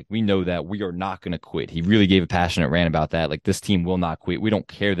now. Like, we know that we are not going to quit. He really gave a passionate rant about that. Like, this team will not quit. We don't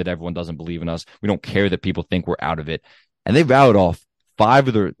care that everyone doesn't believe in us. We don't care that people think we're out of it. And they routed off 5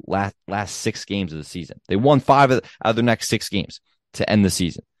 of their last 6 games of the season. They won 5 out of their next 6 games to end the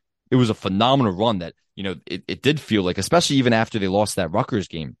season. It was a phenomenal run that, it did feel like, especially even after they lost that Rutgers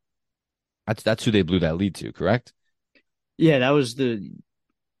game. That's who they blew that lead to, correct? Yeah, that was the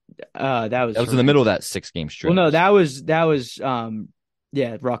that was in the middle of that 6-game stretch. Well, no, that was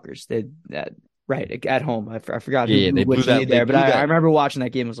yeah, Rutgers. That right at home. I forgot who they blew that there, but I remember watching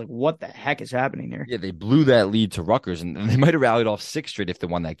that game. I was like, what the heck is happening here? Yeah, they blew that lead to Rutgers, and they might have rallied off 6 straight if they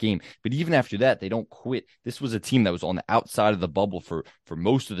won that game. But even after that, they don't quit. This was a team that was on the outside of the bubble for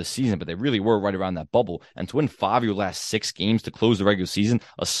most of the season, but they really were right around that bubble. And to win 5 of your last 6 games to close the regular season,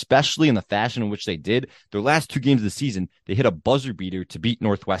 especially in the fashion in which they did, their last 2 games of the season, they hit a buzzer beater to beat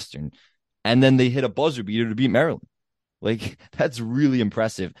Northwestern, and then they hit a buzzer beater to beat Maryland. Like, that's really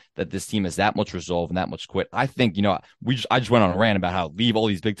impressive that this team has that much resolve and that much quit. I think, I just went on a rant about how leave all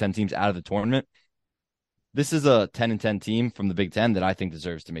these Big Ten teams out of the tournament. This is a 10-10 team from the Big Ten that I think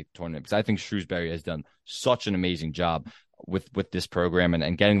deserves to make the tournament, because I think Shrewsbury has done such an amazing job with this program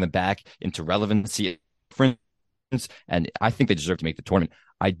and getting them back into relevancy. And I think they deserve to make the tournament.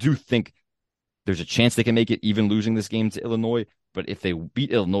 I do think there's a chance they can make it, even losing this game to Illinois. But if they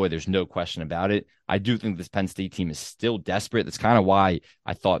beat Illinois, there's no question about it. I do think this Penn State team is still desperate. That's kind of why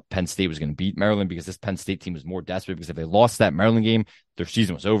I thought Penn State was going to beat Maryland, because this Penn State team was more desperate, because if they lost that Maryland game, their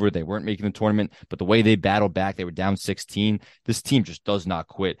season was over. They weren't making the tournament. But the way they battled back, they were down 16. This team just does not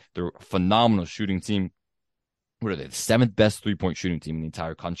quit. They're a phenomenal shooting team. What are they? The 7th best 3-point shooting team in the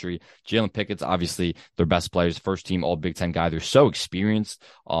entire country. Jalen Pickett's obviously their best players, first team All Big Ten guy. They're so experienced.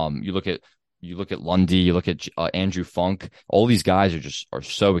 You look at Lundy, you look at Andrew Funk. All these guys are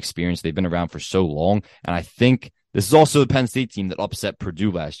so experienced. They've been around for so long. And I think this is also the Penn State team that upset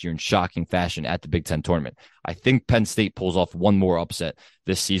Purdue last year in shocking fashion at the Big Ten tournament. I think Penn State pulls off one more upset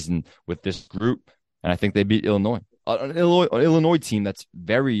this season with this group, and I think they beat Illinois. An Illinois team that's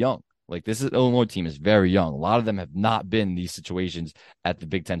very young. Like, this Illinois team is very young. A lot of them have not been in these situations at the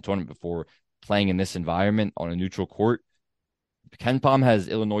Big Ten tournament before, playing in this environment on a neutral court. Ken Palm has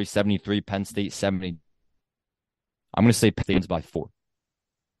Illinois 73, Penn State 70. I'm going to say Penn State wins by 4.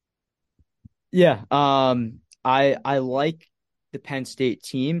 Yeah, I like the Penn State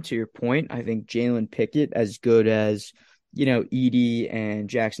team. To your point, I think Jalen Pickett, as good as Edey and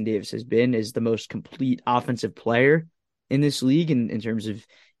Jackson Davis has been, is the most complete offensive player in this league in terms of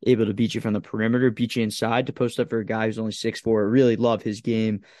able to beat you from the perimeter, beat you inside, to post up for a guy who's only 6'4". I really love his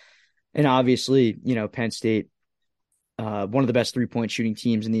game. And obviously, Penn State, one of the best 3-point shooting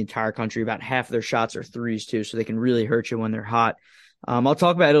teams in the entire country. About half of their shots are threes too, so they can really hurt you when they're hot. I'll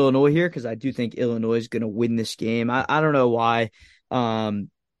talk about Illinois here, because I do think Illinois is going to win this game. I don't know why.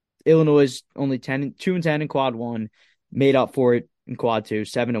 Illinois is only 2-10 in quad 1, made up for it in quad 2,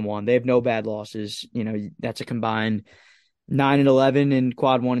 7-1. They have no bad losses. That's a combined 9-11 in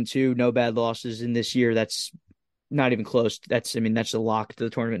quad 1 and 2. No bad losses in this year. That's not even close. That's a lock to the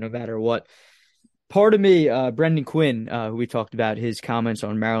tournament no matter what. Part of me, Brendan Quinn, who we talked about his comments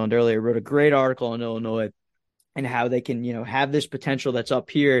on Maryland earlier, wrote a great article on Illinois and how they can, have this potential that's up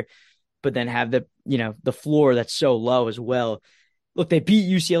here, but then have the floor that's so low as well. Look, they beat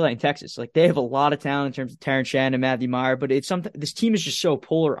UCLA and Texas. Like, they have a lot of talent in terms of Terrence Shannon and Matthew Meyer, but this team is just so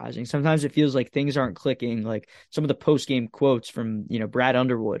polarizing. Sometimes it feels like things aren't clicking. Like, some of the post-game quotes from, Brad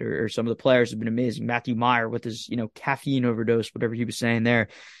Underwood or some of the players have been amazing. Matthew Meyer with his, caffeine overdose, whatever he was saying there.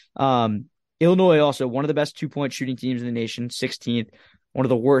 Illinois also one of the best 2-point shooting teams in the nation, 16th, one of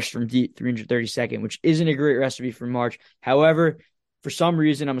the worst from deep, 332nd, which isn't a great recipe for March. However, for some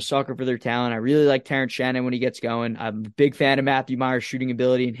reason, I'm a sucker for their talent. I really like Terrence Shannon when he gets going. I'm a big fan of Matthew Meyer's shooting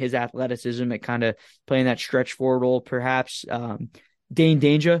ability and his athleticism at kind of playing that stretch forward role, perhaps. Dane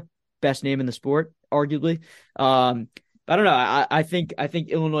Danger, best name in the sport, arguably. I don't know. I think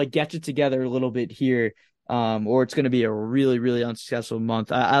Illinois gets it together a little bit here. Or it's going to be a really, really unsuccessful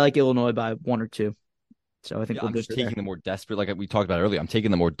month. I like Illinois by 1 or 2. So I think I'm just taking the more desperate, like we talked about earlier. I'm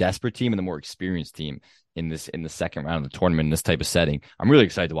taking the more desperate team and the more experienced team in the second round of the tournament in this type of setting. I'm really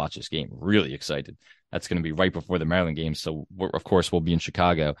excited to watch this game. Really excited. That's going to be right before the Maryland game, so of course we'll be in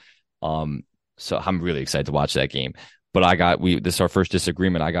Chicago. So I'm really excited to watch that game. But this is our first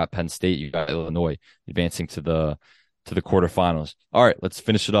disagreement. I got Penn State. You got Illinois advancing to the quarterfinals. All right, let's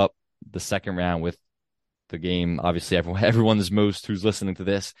finish it up. The second round with the game, obviously, everyone who's listening to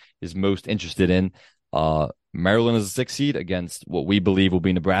this is most interested in. Maryland is a 6 seed against what we believe will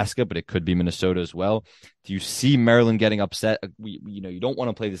be Nebraska, but it could be Minnesota as well. Do you see Maryland getting upset? You don't want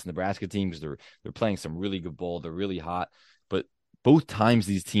to play this Nebraska team because they're playing some really good ball. They're really hot, but both times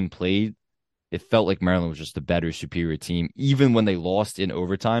these teams played, it felt like Maryland was just the better, superior team. Even when they lost in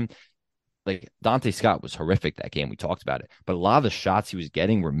overtime, like Dante Scott was horrific that game. We talked about it, but a lot of the shots he was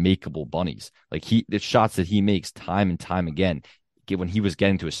getting were makeable bunnies. Like the shots that he makes time and time again, when he was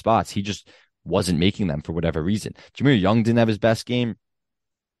getting to his spots, he just wasn't making them for whatever reason. Jameer Young didn't have his best game.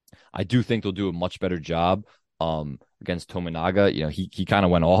 I do think they'll do a much better job against Tominaga. He kind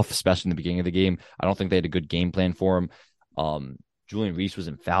of went off, especially in the beginning of the game. I don't think they had a good game plan for him. Julian Reese was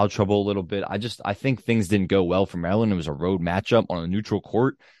in foul trouble a little bit. I think things didn't go well for Maryland. It was a road matchup on a neutral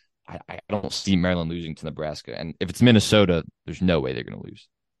court. I don't see Maryland losing to Nebraska. And if it's Minnesota, there's no way they're going to lose.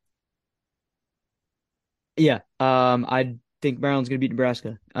 Yeah. I think Maryland's going to beat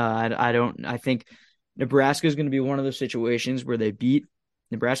Nebraska. I think Nebraska is going to be one of those situations where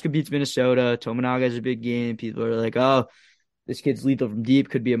Nebraska beats Minnesota. Tominaga has a big game. People are like, oh, this kid's lethal from deep,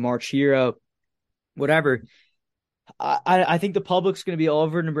 could be a March hero, whatever. I think the public's going to be all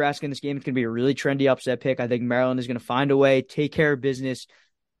over Nebraska in this game. It's going to be a really trendy upset pick. I think Maryland is going to find a way, take care of business.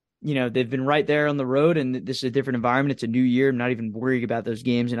 They've been right there on the road, and this is a different environment. It's a new year. I'm not even worried about those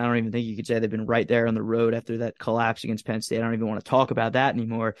games, and I don't even think you could say they've been right there on the road after that collapse against Penn State. I don't even want to talk about that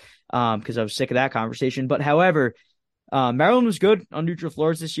anymore because I was sick of that conversation. But however, Maryland was good on neutral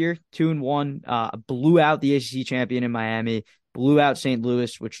floors this year, 2-1, blew out the ACC champion in Miami, blew out St.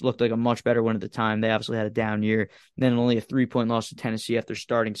 Louis, which looked like a much better one at the time. They obviously had a down year, and then only a 3-point loss to Tennessee after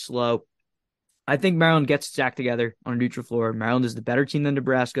starting slow. I think Maryland gets its act together on a neutral floor. Maryland is the better team than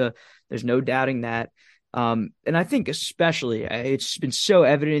Nebraska. There's no doubting that. And I think especially, it's been so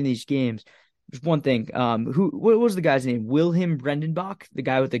evident in these games. There's one thing. What was the guy's name? Wilhelm Brendenbach, the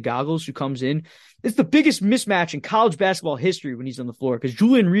guy with the goggles who comes in. It's the biggest mismatch in college basketball history when he's on the floor because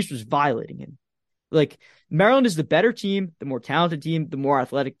Julian Reese was violating him. Like, Maryland is the better team, the more talented team, the more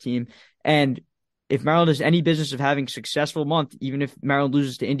athletic team. And if Maryland has any business of having a successful month, even if Maryland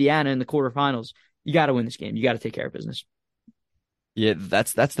loses to Indiana in the quarterfinals, you got to win this game. You got to take care of business. Yeah,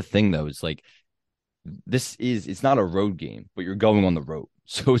 that's the thing, though. It's like it's not a road game, but you're going on the road.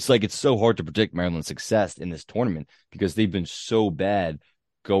 So it's so hard to predict Maryland's success in this tournament because they've been so bad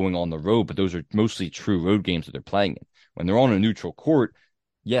going on the road, but those are mostly true road games that they're playing in. When they're on a neutral court,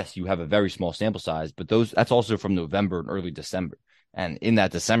 yes, you have a very small sample size, but that's also from November and early December. And in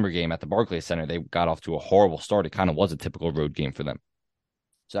that December game at the Barclays Center, they got off to a horrible start. It kind of was a typical road game for them.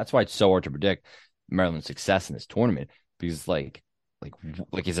 So that's why it's so hard to predict Maryland's success in this tournament because like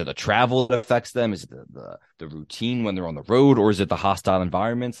is it the travel that affects them? Is it the routine when they're on the road, or is it the hostile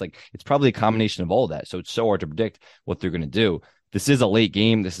environments? Like, it's probably a combination of all that. So it's so hard to predict what they're going to do. This is a late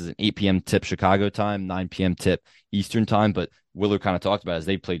game. This is an 8 p.m. tip Chicago time, 9 p.m. tip Eastern time. But Willard kind of talked about it, as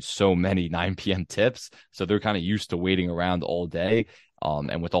they played so many 9 p.m. tips. So they're kind of used to waiting around all day.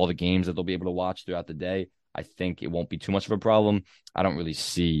 And with all the games that they'll be able to watch throughout the day, I think it won't be too much of a problem. I don't really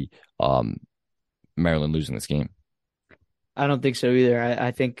see Maryland losing this game. I don't think so either.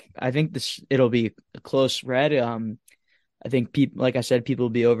 I think it'll be a close spread. I think people, like I said, people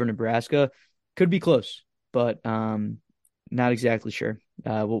will be over Nebraska. Could be close, but not exactly sure.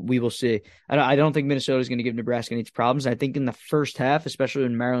 We will see. I don't think Minnesota is going to give Nebraska any problems. I think in the first half, especially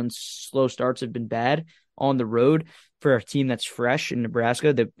when Maryland's slow starts have been bad on the road for a team that's fresh in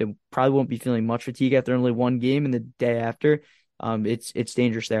Nebraska, they probably won't be feeling much fatigue after only one game, and the day after, it's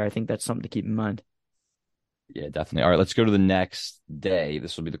dangerous there. I think that's something to keep in mind. Yeah, definitely. All right, let's go to the next day.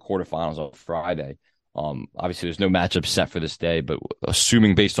 This will be the quarterfinals on Friday. Obviously, there's no matchup set for this day, but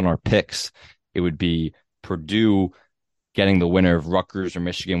assuming based on our picks, it would be Purdue getting the winner of Rutgers or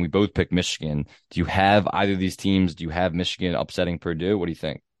Michigan. We both picked Michigan. Do you have either of these teams? Do you have Michigan upsetting Purdue? What do you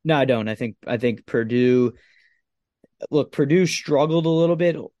think? No, I don't. I think Purdue. Look, Purdue struggled a little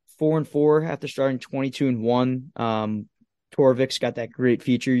bit, 4-4 after starting 22-1. Torvik's got that great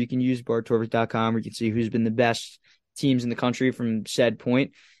feature you can use, bartorvik.com, where you can see who's been the best teams in the country from said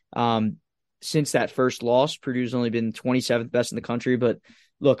point. Since that first loss, Purdue's only been 27th best in the country. But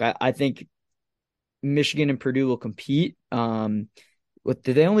look, I think Michigan and Purdue will compete. Did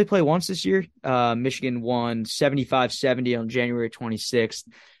they only play once this year? Michigan won 75-70 on January 26th.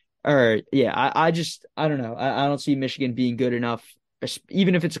 I don't know. I don't see Michigan being good enough.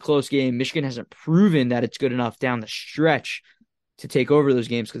 Even if it's a close game, Michigan hasn't proven that it's good enough down the stretch to take over those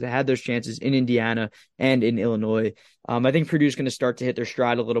games because they had those chances in Indiana and in Illinois. I think Purdue's going to start to hit their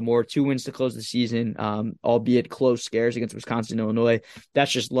stride a little more. 2 wins to close the season, albeit close scares against Wisconsin and Illinois.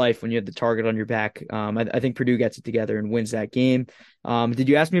 That's just life when you have the target on your back. I think Purdue gets it together and wins that game. Did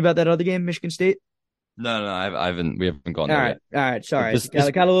you ask me about that other game, Michigan State? No, I haven't. We haven't gone All there right, yet. all right. But Sorry, this, this,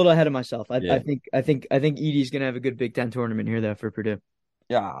 got a little ahead of myself. I yeah, think Edie's gonna have a good Big Ten tournament here though for Purdue.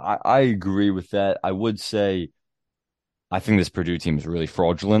 yeah, I agree with that. I would say I think this Purdue team is really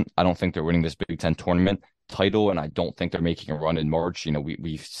fraudulent. I don't think they're winning this Big Ten tournament title, and I don't think they're making a run in March.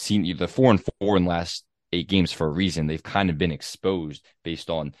 We've seen the 4-4 in the last 8 games for a reason. They've kind of been exposed based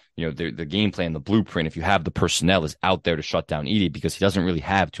on the game plan, the blueprint. If you have the personnel is out there to shut down Edie because he doesn't really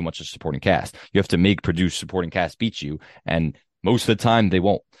have too much of supporting cast. You have to make Purdue's supporting cast beat you, and most of the time they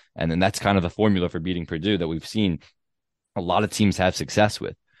won't. And then that's kind of the formula for beating Purdue that we've seen a lot of teams have success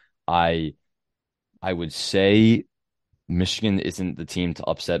with. I I would say Michigan isn't the team to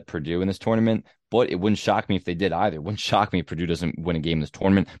upset Purdue in this tournament, but it wouldn't shock me if they did either. It wouldn't shock me if Purdue doesn't win a game in this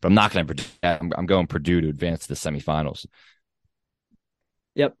tournament, but I'm not going to predict that. I'm going Purdue to advance to the semifinals.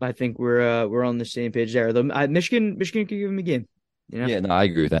 Yep, I think we're on the same page there. Though Michigan could give them a game. You know, Yeah, no, I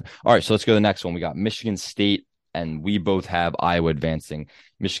agree with that. All right, so let's go to the next one. We got Michigan State, and we both have Iowa advancing.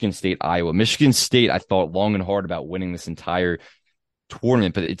 Michigan State, Iowa. Michigan State, I thought long and hard about winning this entire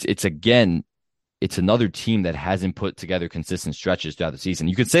tournament, but it's another team that hasn't put together consistent stretches throughout the season.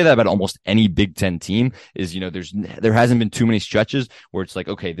 You could say that about almost any Big Ten team is, there hasn't been too many stretches where it's like,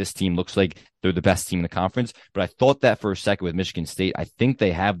 okay, this team looks like they're the best team in the conference. But I thought that for a second with Michigan State. I think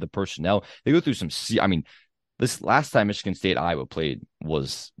they have the personnel. They go through this last time Michigan State Iowa played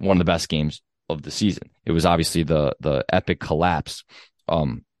was one of the best games of the season. It was obviously the epic collapse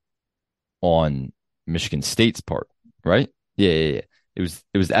on Michigan State's part, right? Yeah. It was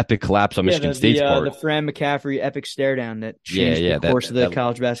the epic collapse on Michigan State's part. the Fran McCaffrey epic stare down that Yeah, changed yeah, the course of the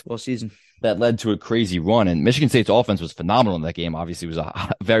college basketball season. that led to a crazy run. And Michigan State's offense was phenomenal in that game. Obviously, it was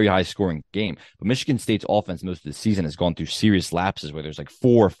a very high scoring game. But Michigan State's offense most of the season has gone through serious lapses where there's like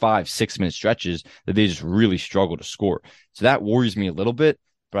 4, 5, 6 minute stretches that they just really struggle to score. So that worries me a little bit.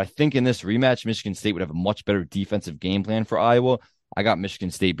 But I think in this rematch, Michigan State would have a much better defensive game plan for Iowa. I got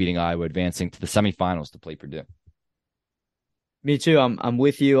Michigan State beating Iowa, advancing to the semifinals to play Purdue. Me too. I'm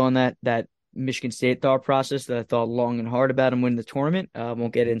with you on that Michigan State thought process that I thought long and hard about and win the tournament.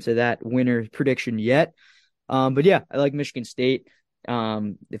 Won't get into that winner prediction yet. But yeah, I like Michigan State.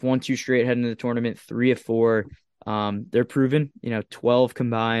 They've won 2 straight heading into the tournament, 3 of 4. They're proven, 12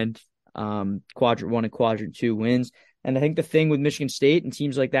 combined, quadrant 1 and quadrant 2 wins. And I think the thing with Michigan State and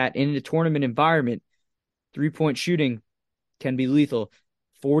teams like that in a tournament environment, 3-point shooting can be lethal.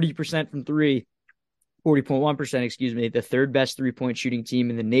 40% from 3. 40.1%, excuse me, the third best 3-point shooting team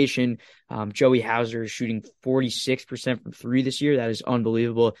in the nation. Joey Hauser is shooting 46% from 3 this year. That is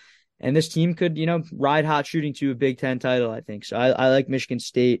unbelievable. And this team could, ride hot shooting to a Big Ten title, I think. So I like Michigan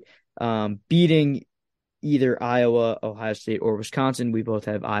State beating either Iowa, Ohio State, or Wisconsin. We both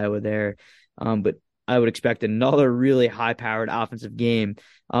have Iowa there. But I would expect another really high-powered offensive game.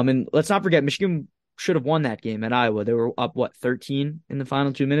 And let's not forget, Michigan should have won that game at Iowa. They were up 13 in the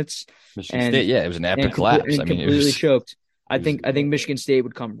final 2 minutes. Michigan State, yeah, it was an epic collapse. And completely choked. I think Michigan State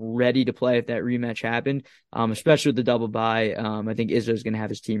would come ready to play if that rematch happened, especially with the double bye. I think Izzo's going to have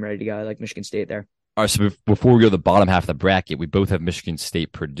his team ready to go. I like Michigan State there. All right, so before we go to the bottom half of the bracket, we both have Michigan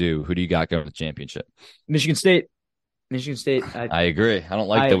State, Purdue. Who do you got going to the championship? Michigan State. Michigan State. I agree. I don't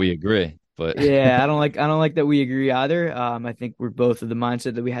like that we agree, but yeah, I don't like that we agree either. I think we're both of the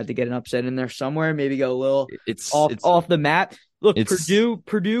mindset that we had to get an upset in there somewhere, maybe go a little off the map. Look,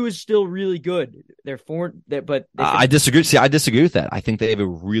 Purdue is still really good. They're but I disagree. See, I disagree with that. I think they have a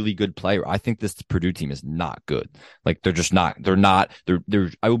really good player. I think this Purdue team is not good. Like they're just not. They're not.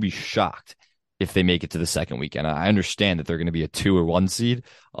 I will be shocked if they make it to the second weekend. I understand that they're going to be a 2 or 1 seed,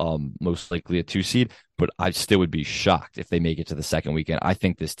 most likely a 2 seed, but I still would be shocked if they make it to the second weekend. I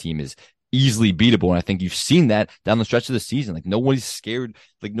think this team is easily beatable. And I think you've seen that down the stretch of the season. Like nobody's scared.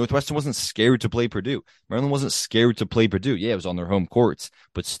 Like Northwestern wasn't scared to play Purdue. Maryland wasn't scared to play Purdue. Yeah, it was on their home courts,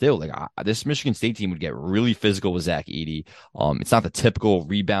 but still, like this Michigan State team would get really physical with Zach Edey. It's not the typical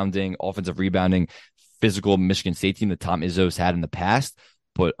offensive rebounding, physical Michigan State team that Tom Izzo's had in the past.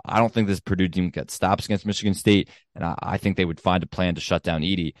 But I don't think this Purdue team gets stops against Michigan State, and I think they would find a plan to shut down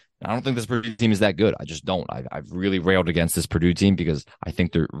Edey. I don't think this Purdue team is that good. I just don't. I've really railed against this Purdue team because I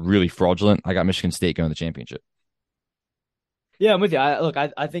think they're really fraudulent. I got Michigan State going to the championship. Yeah, I'm with you.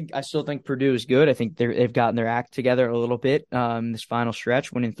 I still think Purdue is good. I think they've gotten their act together a little bit this final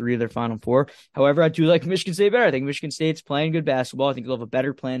stretch, winning 3 of their final 4. However, I do like Michigan State better. I think Michigan State's playing good basketball. I think they'll have a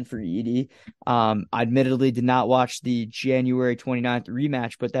better plan for Edey. I admittedly did not watch the January 29th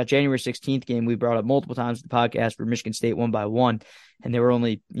rematch, but that January 16th game we brought up multiple times in the podcast where Michigan State won by 1, and they were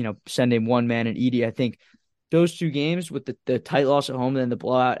only sending one man in Edey. I think those two games with the tight loss at home and then the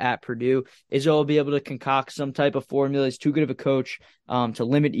blowout at Purdue, Izzo will be able to concoct some type of formula. He's too good of a coach to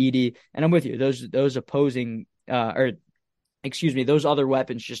limit Edey. And I'm with you. Those opposing or excuse me, those other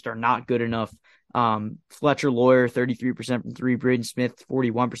weapons just are not good enough. Fletcher Lawyer, 33% from three. Braden Smith,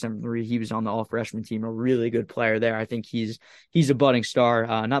 41% from three. He was on the all freshman team, a really good player there. I think he's a budding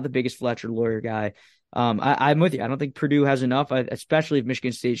star. Not the biggest Fletcher Lawyer guy. I'm with you. I don't think Purdue has enough, especially if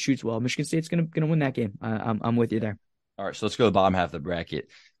Michigan State shoots well. Michigan State's gonna win that game. I'm with you there. All right, so let's go to the bottom half of the bracket.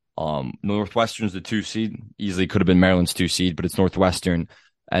 Northwestern's the 2 seed. Easily could have been Maryland's 2 seed, but it's Northwestern.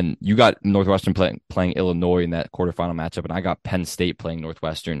 And you got Northwestern playing Illinois in that quarterfinal matchup, and I got Penn State playing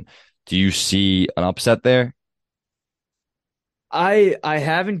Northwestern. Do you see an upset there? I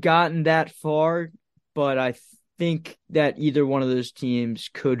haven't gotten that far, but I think that either one of those teams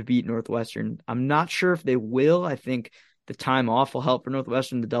could beat Northwestern. I'm not sure if they will. I think the time off will help for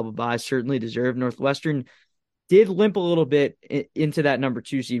Northwestern. The double bye certainly deserved. Northwestern did limp a little bit into that number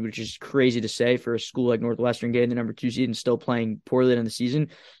 2 seed, which is crazy to say for a school like Northwestern getting the number 2 seed and still playing poorly in the season.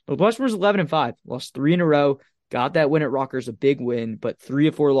 Northwestern was 11-5, lost 3 in a row, got that win at Rutgers, a big win, but 3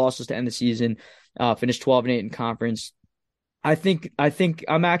 of 4 losses to end the season, finished 12-8 in conference. I think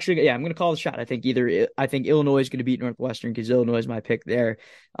I'm actually, I'm going to call the shot. I think Illinois is going to beat Northwestern because Illinois is my pick there.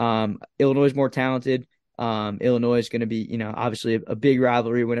 Illinois is more talented. Illinois is going to be, obviously a big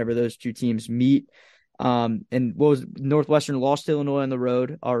rivalry whenever those two teams meet. And what was Northwestern lost to Illinois on the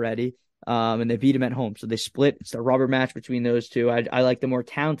road already, and they beat them at home. So they split. It's a rubber match between those two. I like the more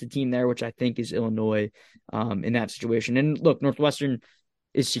talented team there, which I think is Illinois in that situation. And look, Northwestern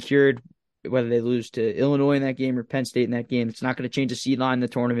is secured whether they lose to Illinois in that game or Penn State in that game. It's not going to change the seed line in the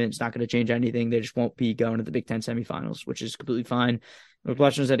tournament. It's not going to change anything. They just won't be going to the Big Ten semifinals, which is completely fine.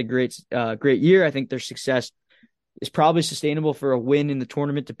 Northwestern's had a great year. I think their success is probably sustainable for a win in the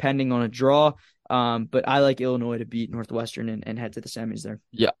tournament, depending on a draw. But I like Illinois to beat Northwestern and head to the semis there.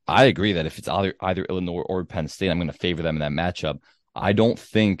 Yeah, I agree that if it's either Illinois or Penn State, I'm going to favor them in that matchup. I don't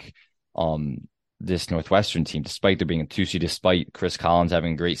think this Northwestern team, despite there being a 2 seed, despite Chris Collins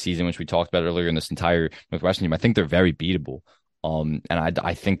having a great season, which we talked about earlier in this entire Northwestern team, I think they're very beatable. And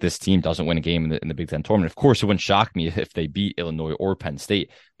I think this team doesn't win a game in the Big Ten tournament. Of course, it wouldn't shock me if they beat Illinois or Penn State,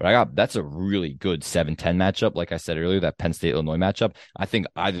 but that's a really good 7-10 matchup. Like I said earlier, that Penn State Illinois matchup, I think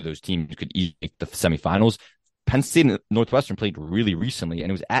either of those teams could easily make the semifinals. Penn State and Northwestern played really recently, and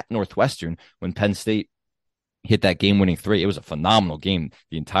it was at Northwestern when Penn State hit that game-winning 3. It was a phenomenal game.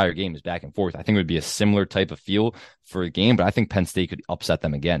 The entire game is back and forth. I think it would be a similar type of feel for a game, but I think Penn State could upset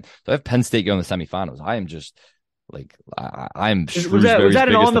them again. So I have Penn State go in the semifinals. I am just I'm was that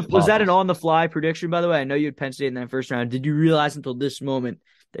an on the fly prediction, by the way? I know you had Penn State in that first round. Did you realize until this moment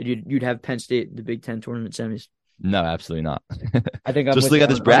that you'd have Penn State in the Big Ten tournament semis? No, absolutely not. I think I'm just look at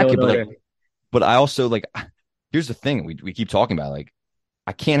this bracket, but I also here's the thing we keep talking about,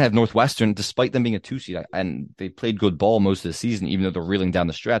 I can't have Northwestern, despite them being a 2 seed, and they played good ball most of the season, even though they're reeling down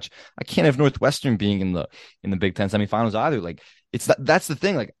the stretch. I can't have Northwestern being in the Big Ten semifinals either. That's the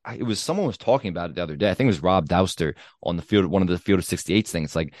thing. Someone was talking about it the other day. I think it was Rob Douster on the field, one of the Field of 68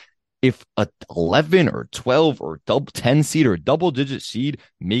 things. If a 11 or 12 or 10 seed or a double-digit seed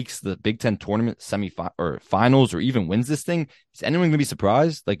makes the Big Ten tournament semifinals or finals or even wins this thing, is anyone going to be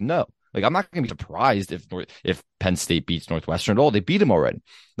surprised? No. I'm not going to be surprised if Penn State beats Northwestern at all. They beat them already.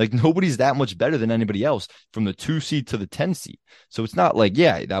 Nobody's that much better than anybody else from the 2 seed to the 10 seed. So it's not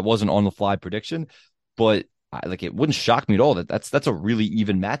that wasn't on the fly prediction, but it wouldn't shock me at all that's a really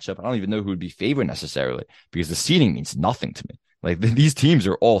even matchup. I don't even know who would be favored necessarily because the seeding means nothing to me. These teams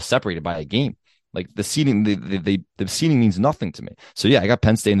are all separated by a game. The seeding, the seeding means nothing to me. So yeah, I got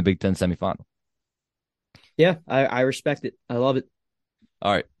Penn State in the Big Ten semifinal. Yeah, I respect it. I love it.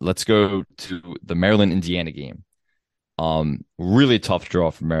 All right, let's go to the Maryland-Indiana game. Really tough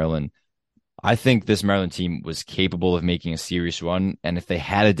draw for Maryland. I think this Maryland team was capable of making a serious run, and if they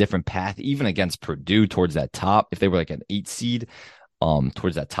had a different path, even against Purdue towards that top, if they were an 8 seed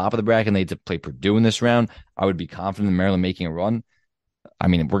towards that top of the bracket and they had to play Purdue in this round, I would be confident in Maryland making a run. I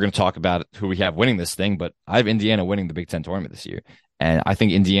mean, we're going to talk about who we have winning this thing, but I have Indiana winning the Big Ten tournament this year. And I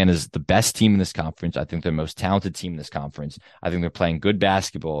think Indiana is the best team in this conference. I think they're the most talented team in this conference. I think they're playing good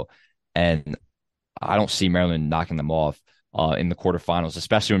basketball. And I don't see Maryland knocking them off in the quarterfinals,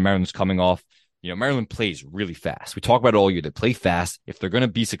 especially when Maryland's coming off. Maryland plays really fast. We talk about it all year. They play fast. If they're going to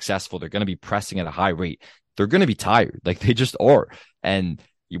be successful, they're going to be pressing at a high rate. They're going to be tired. They just are. And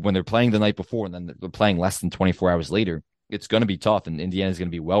when they're playing the night before and then they're playing less than 24 hours later, it's going to be tough. And Indiana's going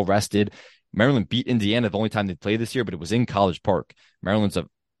to be well rested. Maryland beat Indiana the only time they played this year, but it was in College Park. Maryland's a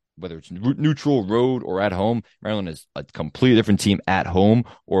whether it's neutral, road, or at home. Maryland is a completely different team at home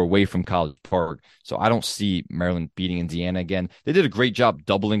or away from College Park. So I don't see Maryland beating Indiana again. They did a great job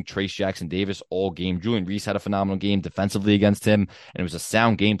doubling Trace Jackson Davis all game. Julian Reese had a phenomenal game defensively against him, and it was a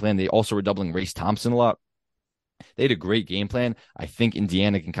sound game plan. They also were doubling Race Thompson a lot. They had a great game plan. I think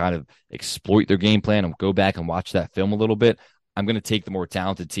Indiana can kind of exploit their game plan and go back and watch that film a little bit. I'm going to take the more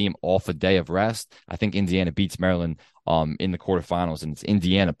talented team off a day of rest. I think Indiana beats Maryland in the quarterfinals, and it's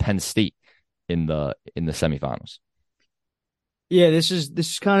Indiana Penn State in the semifinals. Yeah, this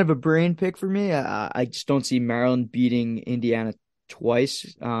is kind of a brain pick for me. I just don't see Maryland beating Indiana twice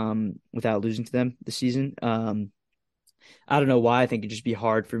without losing to them this season. I don't know why. I think it'd just be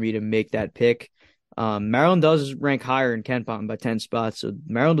hard for me to make that pick. Maryland does rank higher in KenPom by 10 spots, so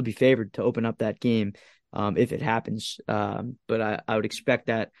Maryland will be favored to open up that game if it happens. But I would expect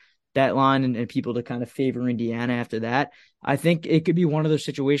that line and people to kind of favor Indiana after that. I think it could be one of those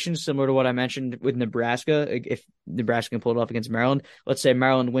situations similar to what I mentioned with Nebraska. If Nebraska can pull it off against Maryland, let's say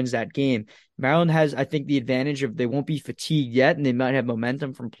Maryland wins that game. Maryland has, I think, the advantage of they won't be fatigued yet, and they might have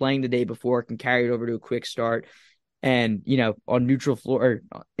momentum from playing the day before, can carry it over to a quick start. And, on neutral floor or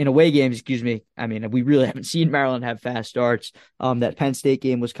in away games, excuse me. I mean, we really haven't seen Maryland have fast starts. That Penn State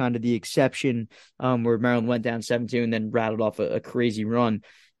game was kind of the exception, where Maryland went down 7-2 and then rattled off a crazy run.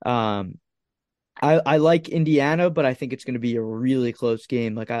 I like Indiana, but I think it's going to be a really close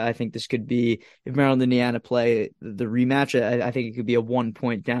game. Like, I think this could be, if Maryland and Indiana play the rematch, I think it could be a 1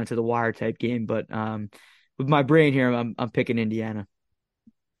 point down to the wire type game. But with my brain here, I'm picking Indiana.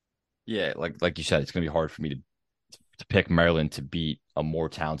 Yeah, like you said, it's going to be hard for me to pick Maryland to beat a more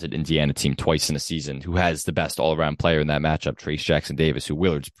talented Indiana team twice in a season, who has the best all-around player in that matchup, Trace Jackson Davis, who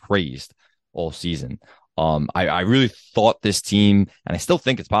Willard's praised all season. I really thought this team, and I still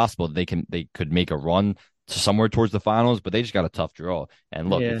think it's possible that they could make a run to somewhere towards the finals, but they just got a tough draw.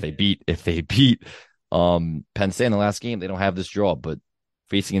 And look, if they beat Penn State in the last game, they don't have this draw. But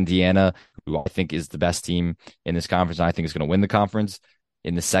facing Indiana, who I think is the best team in this conference, and I think is going to win the conference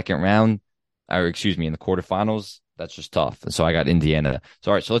in the second round, or excuse me, in the quarterfinals, that's just tough. And so I got Indiana.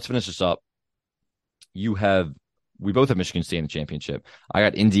 So all right, so let's finish this up. We both have Michigan State in the championship. I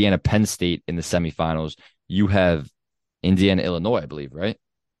got Indiana Penn State in the semifinals. You have Indiana Illinois, I believe, right?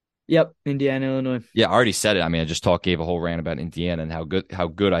 Yep, Indiana Illinois. Yeah, I already said it. I mean, I just gave a whole rant about Indiana and how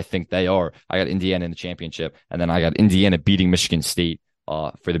good I think they are. I got Indiana in the championship, and then I got Indiana beating Michigan State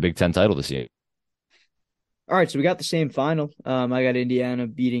for the Big Ten title this year. All right, so we got the same final. I got Indiana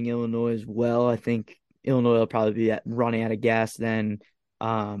beating Illinois as well. I think Illinois will probably be running out of gas then.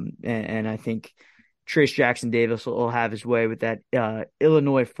 And I think Trace Jackson Davis will have his way with that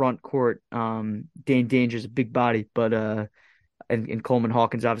Illinois front court. Dane Danger's a big body, but and Coleman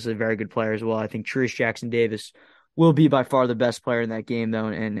Hawkins obviously a very good player as well. I think Trace Jackson Davis will be by far the best player in that game, though,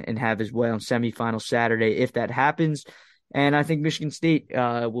 and have his way on semifinal Saturday if that happens. And I think Michigan State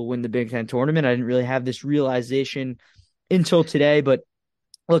will win the Big Ten tournament. I didn't really have this realization until today, but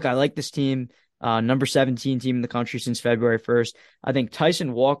look, I like this team. Number 17 team in the country since February 1st. I think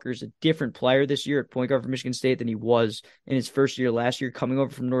Tyson Walker is a different player this year at point guard for Michigan State than he was in his first year last year, coming over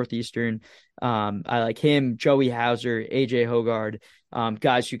from Northeastern. I like him, Joey Hauser, AJ Hogard,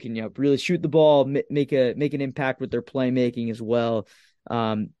 guys who can really shoot the ball, make an impact with their playmaking as well.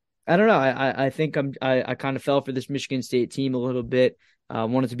 I don't know. I think I kind of fell for this Michigan State team a little bit.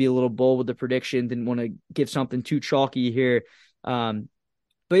 Wanted to be a little bold with the prediction. Didn't want to give something too chalky here.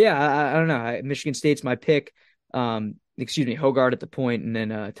 But yeah, I don't know. Michigan State's my pick. Hogard at the point, and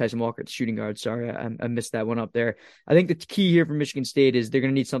then Tyson Walker at the shooting guard. Sorry, I missed that one up there. I think the key here for Michigan State is they're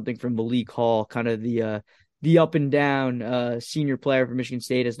going to need something from Malik Hall, kind of the up and down senior player for Michigan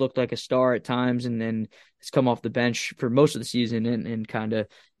State. Has looked like a star at times, and then has come off the bench for most of the season and kind of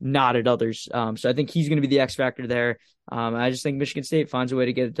not at others. So I think he's going to be the X factor there. I just think Michigan State finds a way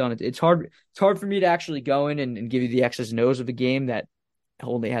to get it done. It's hard for me to actually go in and give you the X's and O's of a game that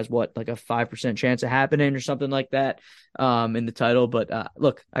only has like a 5% chance of happening or something like that in the title. But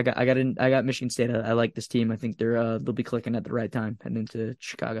look, I got Michigan State. I like this team. I think they'll be clicking at the right time heading into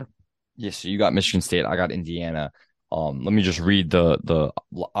Chicago. Yeah, so you got Michigan State. I got Indiana. Let me just read the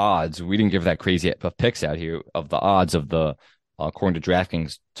odds. We didn't give that crazy picks out here of the odds of the according to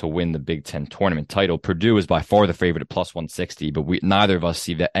DraftKings to win the Big Ten tournament title. Purdue is by far the favorite at plus 160, but neither of us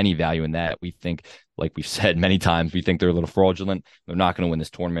see any value in that. We think, like we've said many times, we think they're a little fraudulent. They're not going to win this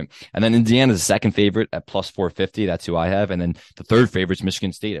tournament. And then Indiana's the second favorite at plus 450. That's who I have. And then the third favorite is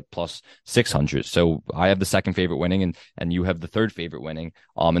Michigan State at plus 600. So I have the second favorite winning, and you have the third favorite winning.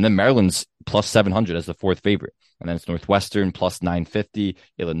 And then Maryland's plus 700 as the fourth favorite. And then it's Northwestern plus 950,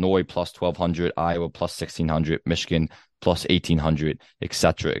 Illinois plus 1200, Iowa plus 1600, Michigan plus 1,800, et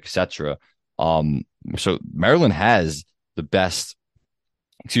cetera, et cetera. So Maryland has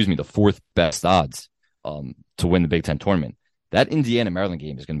the fourth best odds to win the Big Ten tournament. That Indiana-Maryland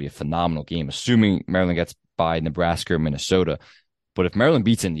game is going to be a phenomenal game, assuming Maryland gets by Nebraska or Minnesota. But if Maryland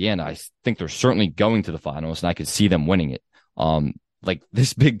beats Indiana, I think they're certainly going to the finals, and I could see them winning it. Like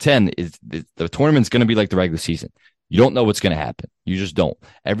this Big Ten the tournament's going to be like the regular season. You don't know what's going to happen. You just don't.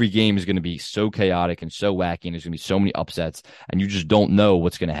 Every game is going to be so chaotic and so wacky, and there's going to be so many upsets, and you just don't know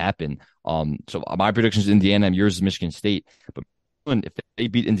what's going to happen. So my prediction is Indiana, and yours is Michigan State. But if they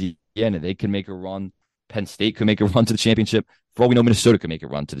beat Indiana, they can make a run. Penn State could make a run to the championship. For all we know, Minnesota could make a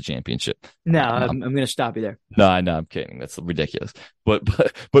run to the championship. No, I'm going to stop you there. No, I'm kidding. That's ridiculous. But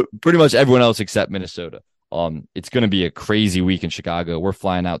pretty much everyone else except Minnesota. It's going to be a crazy week in Chicago. We're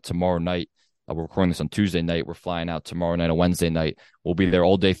flying out tomorrow night. We're recording this on Tuesday night. We're flying out tomorrow night on Wednesday night. We'll be there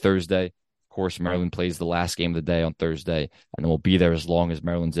all day Thursday. Of course, Maryland plays the last game of the day on Thursday, and then we'll be there as long as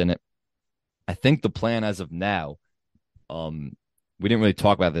Maryland's in it. I think the plan as of now, we didn't really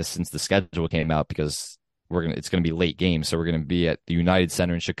talk about this since the schedule came out because it's going to be late games, so we're going to be at the United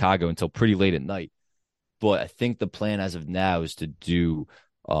Center in Chicago until pretty late at night. But I think the plan as of now is to do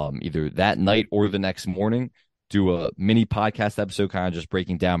either that night or the next morning, do a mini podcast episode kind of just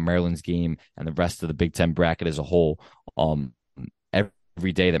breaking down Maryland's game and the rest of the Big Ten bracket as a whole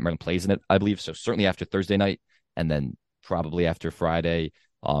every day that Maryland plays in it, I believe. So certainly after Thursday night and then probably after Friday.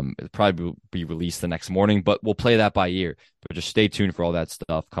 It'll probably be released the next morning, but we'll play that by ear. But just stay tuned for all that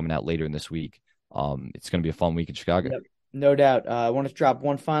stuff coming out later in this week. It's going to be a fun week in Chicago. Yep, no doubt. I want to drop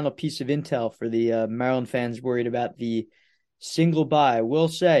one final piece of intel for the Maryland fans worried about the single bye. I will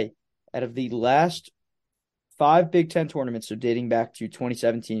say, out of the last 5 Big Ten tournaments, so dating back to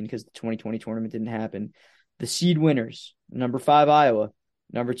 2017, because the 2020 tournament didn't happen, the seed winners, number 5, Iowa,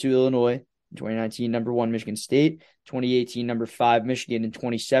 number 2, Illinois, 2019, number 1, Michigan State, 2018, number 5, Michigan, and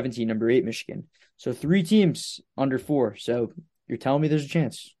 2017, number 8, Michigan. So 3 teams under 4. So you're telling me there's a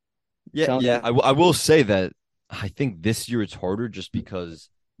chance. Yeah. I will say that I think this year it's harder just because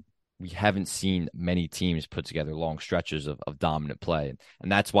we haven't seen many teams put together long stretches of dominant play.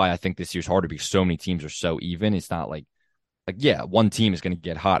 And that's why I think this year's harder because so many teams are so even. It's not like one team is going to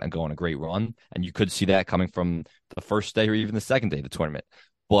get hot and go on a great run. And you could see that coming from the first day or even the second day of the tournament.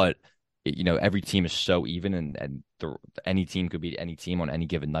 But every team is so even, and any team could beat any team on any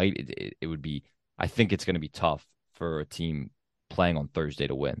given night. It would be. I think it's going to be tough for a team playing on Thursday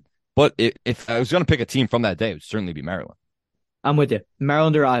to win. But if I was going to pick a team from that day, it would certainly be Maryland. I'm with you.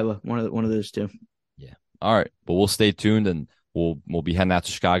 Maryland or Iowa, one of those two. Yeah. All right. Well, we'll stay tuned, and we'll be heading out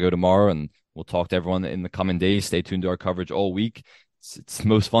to Chicago tomorrow, and we'll talk to everyone in the coming days. Stay tuned to our coverage all week. It's the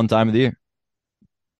most fun time of the year.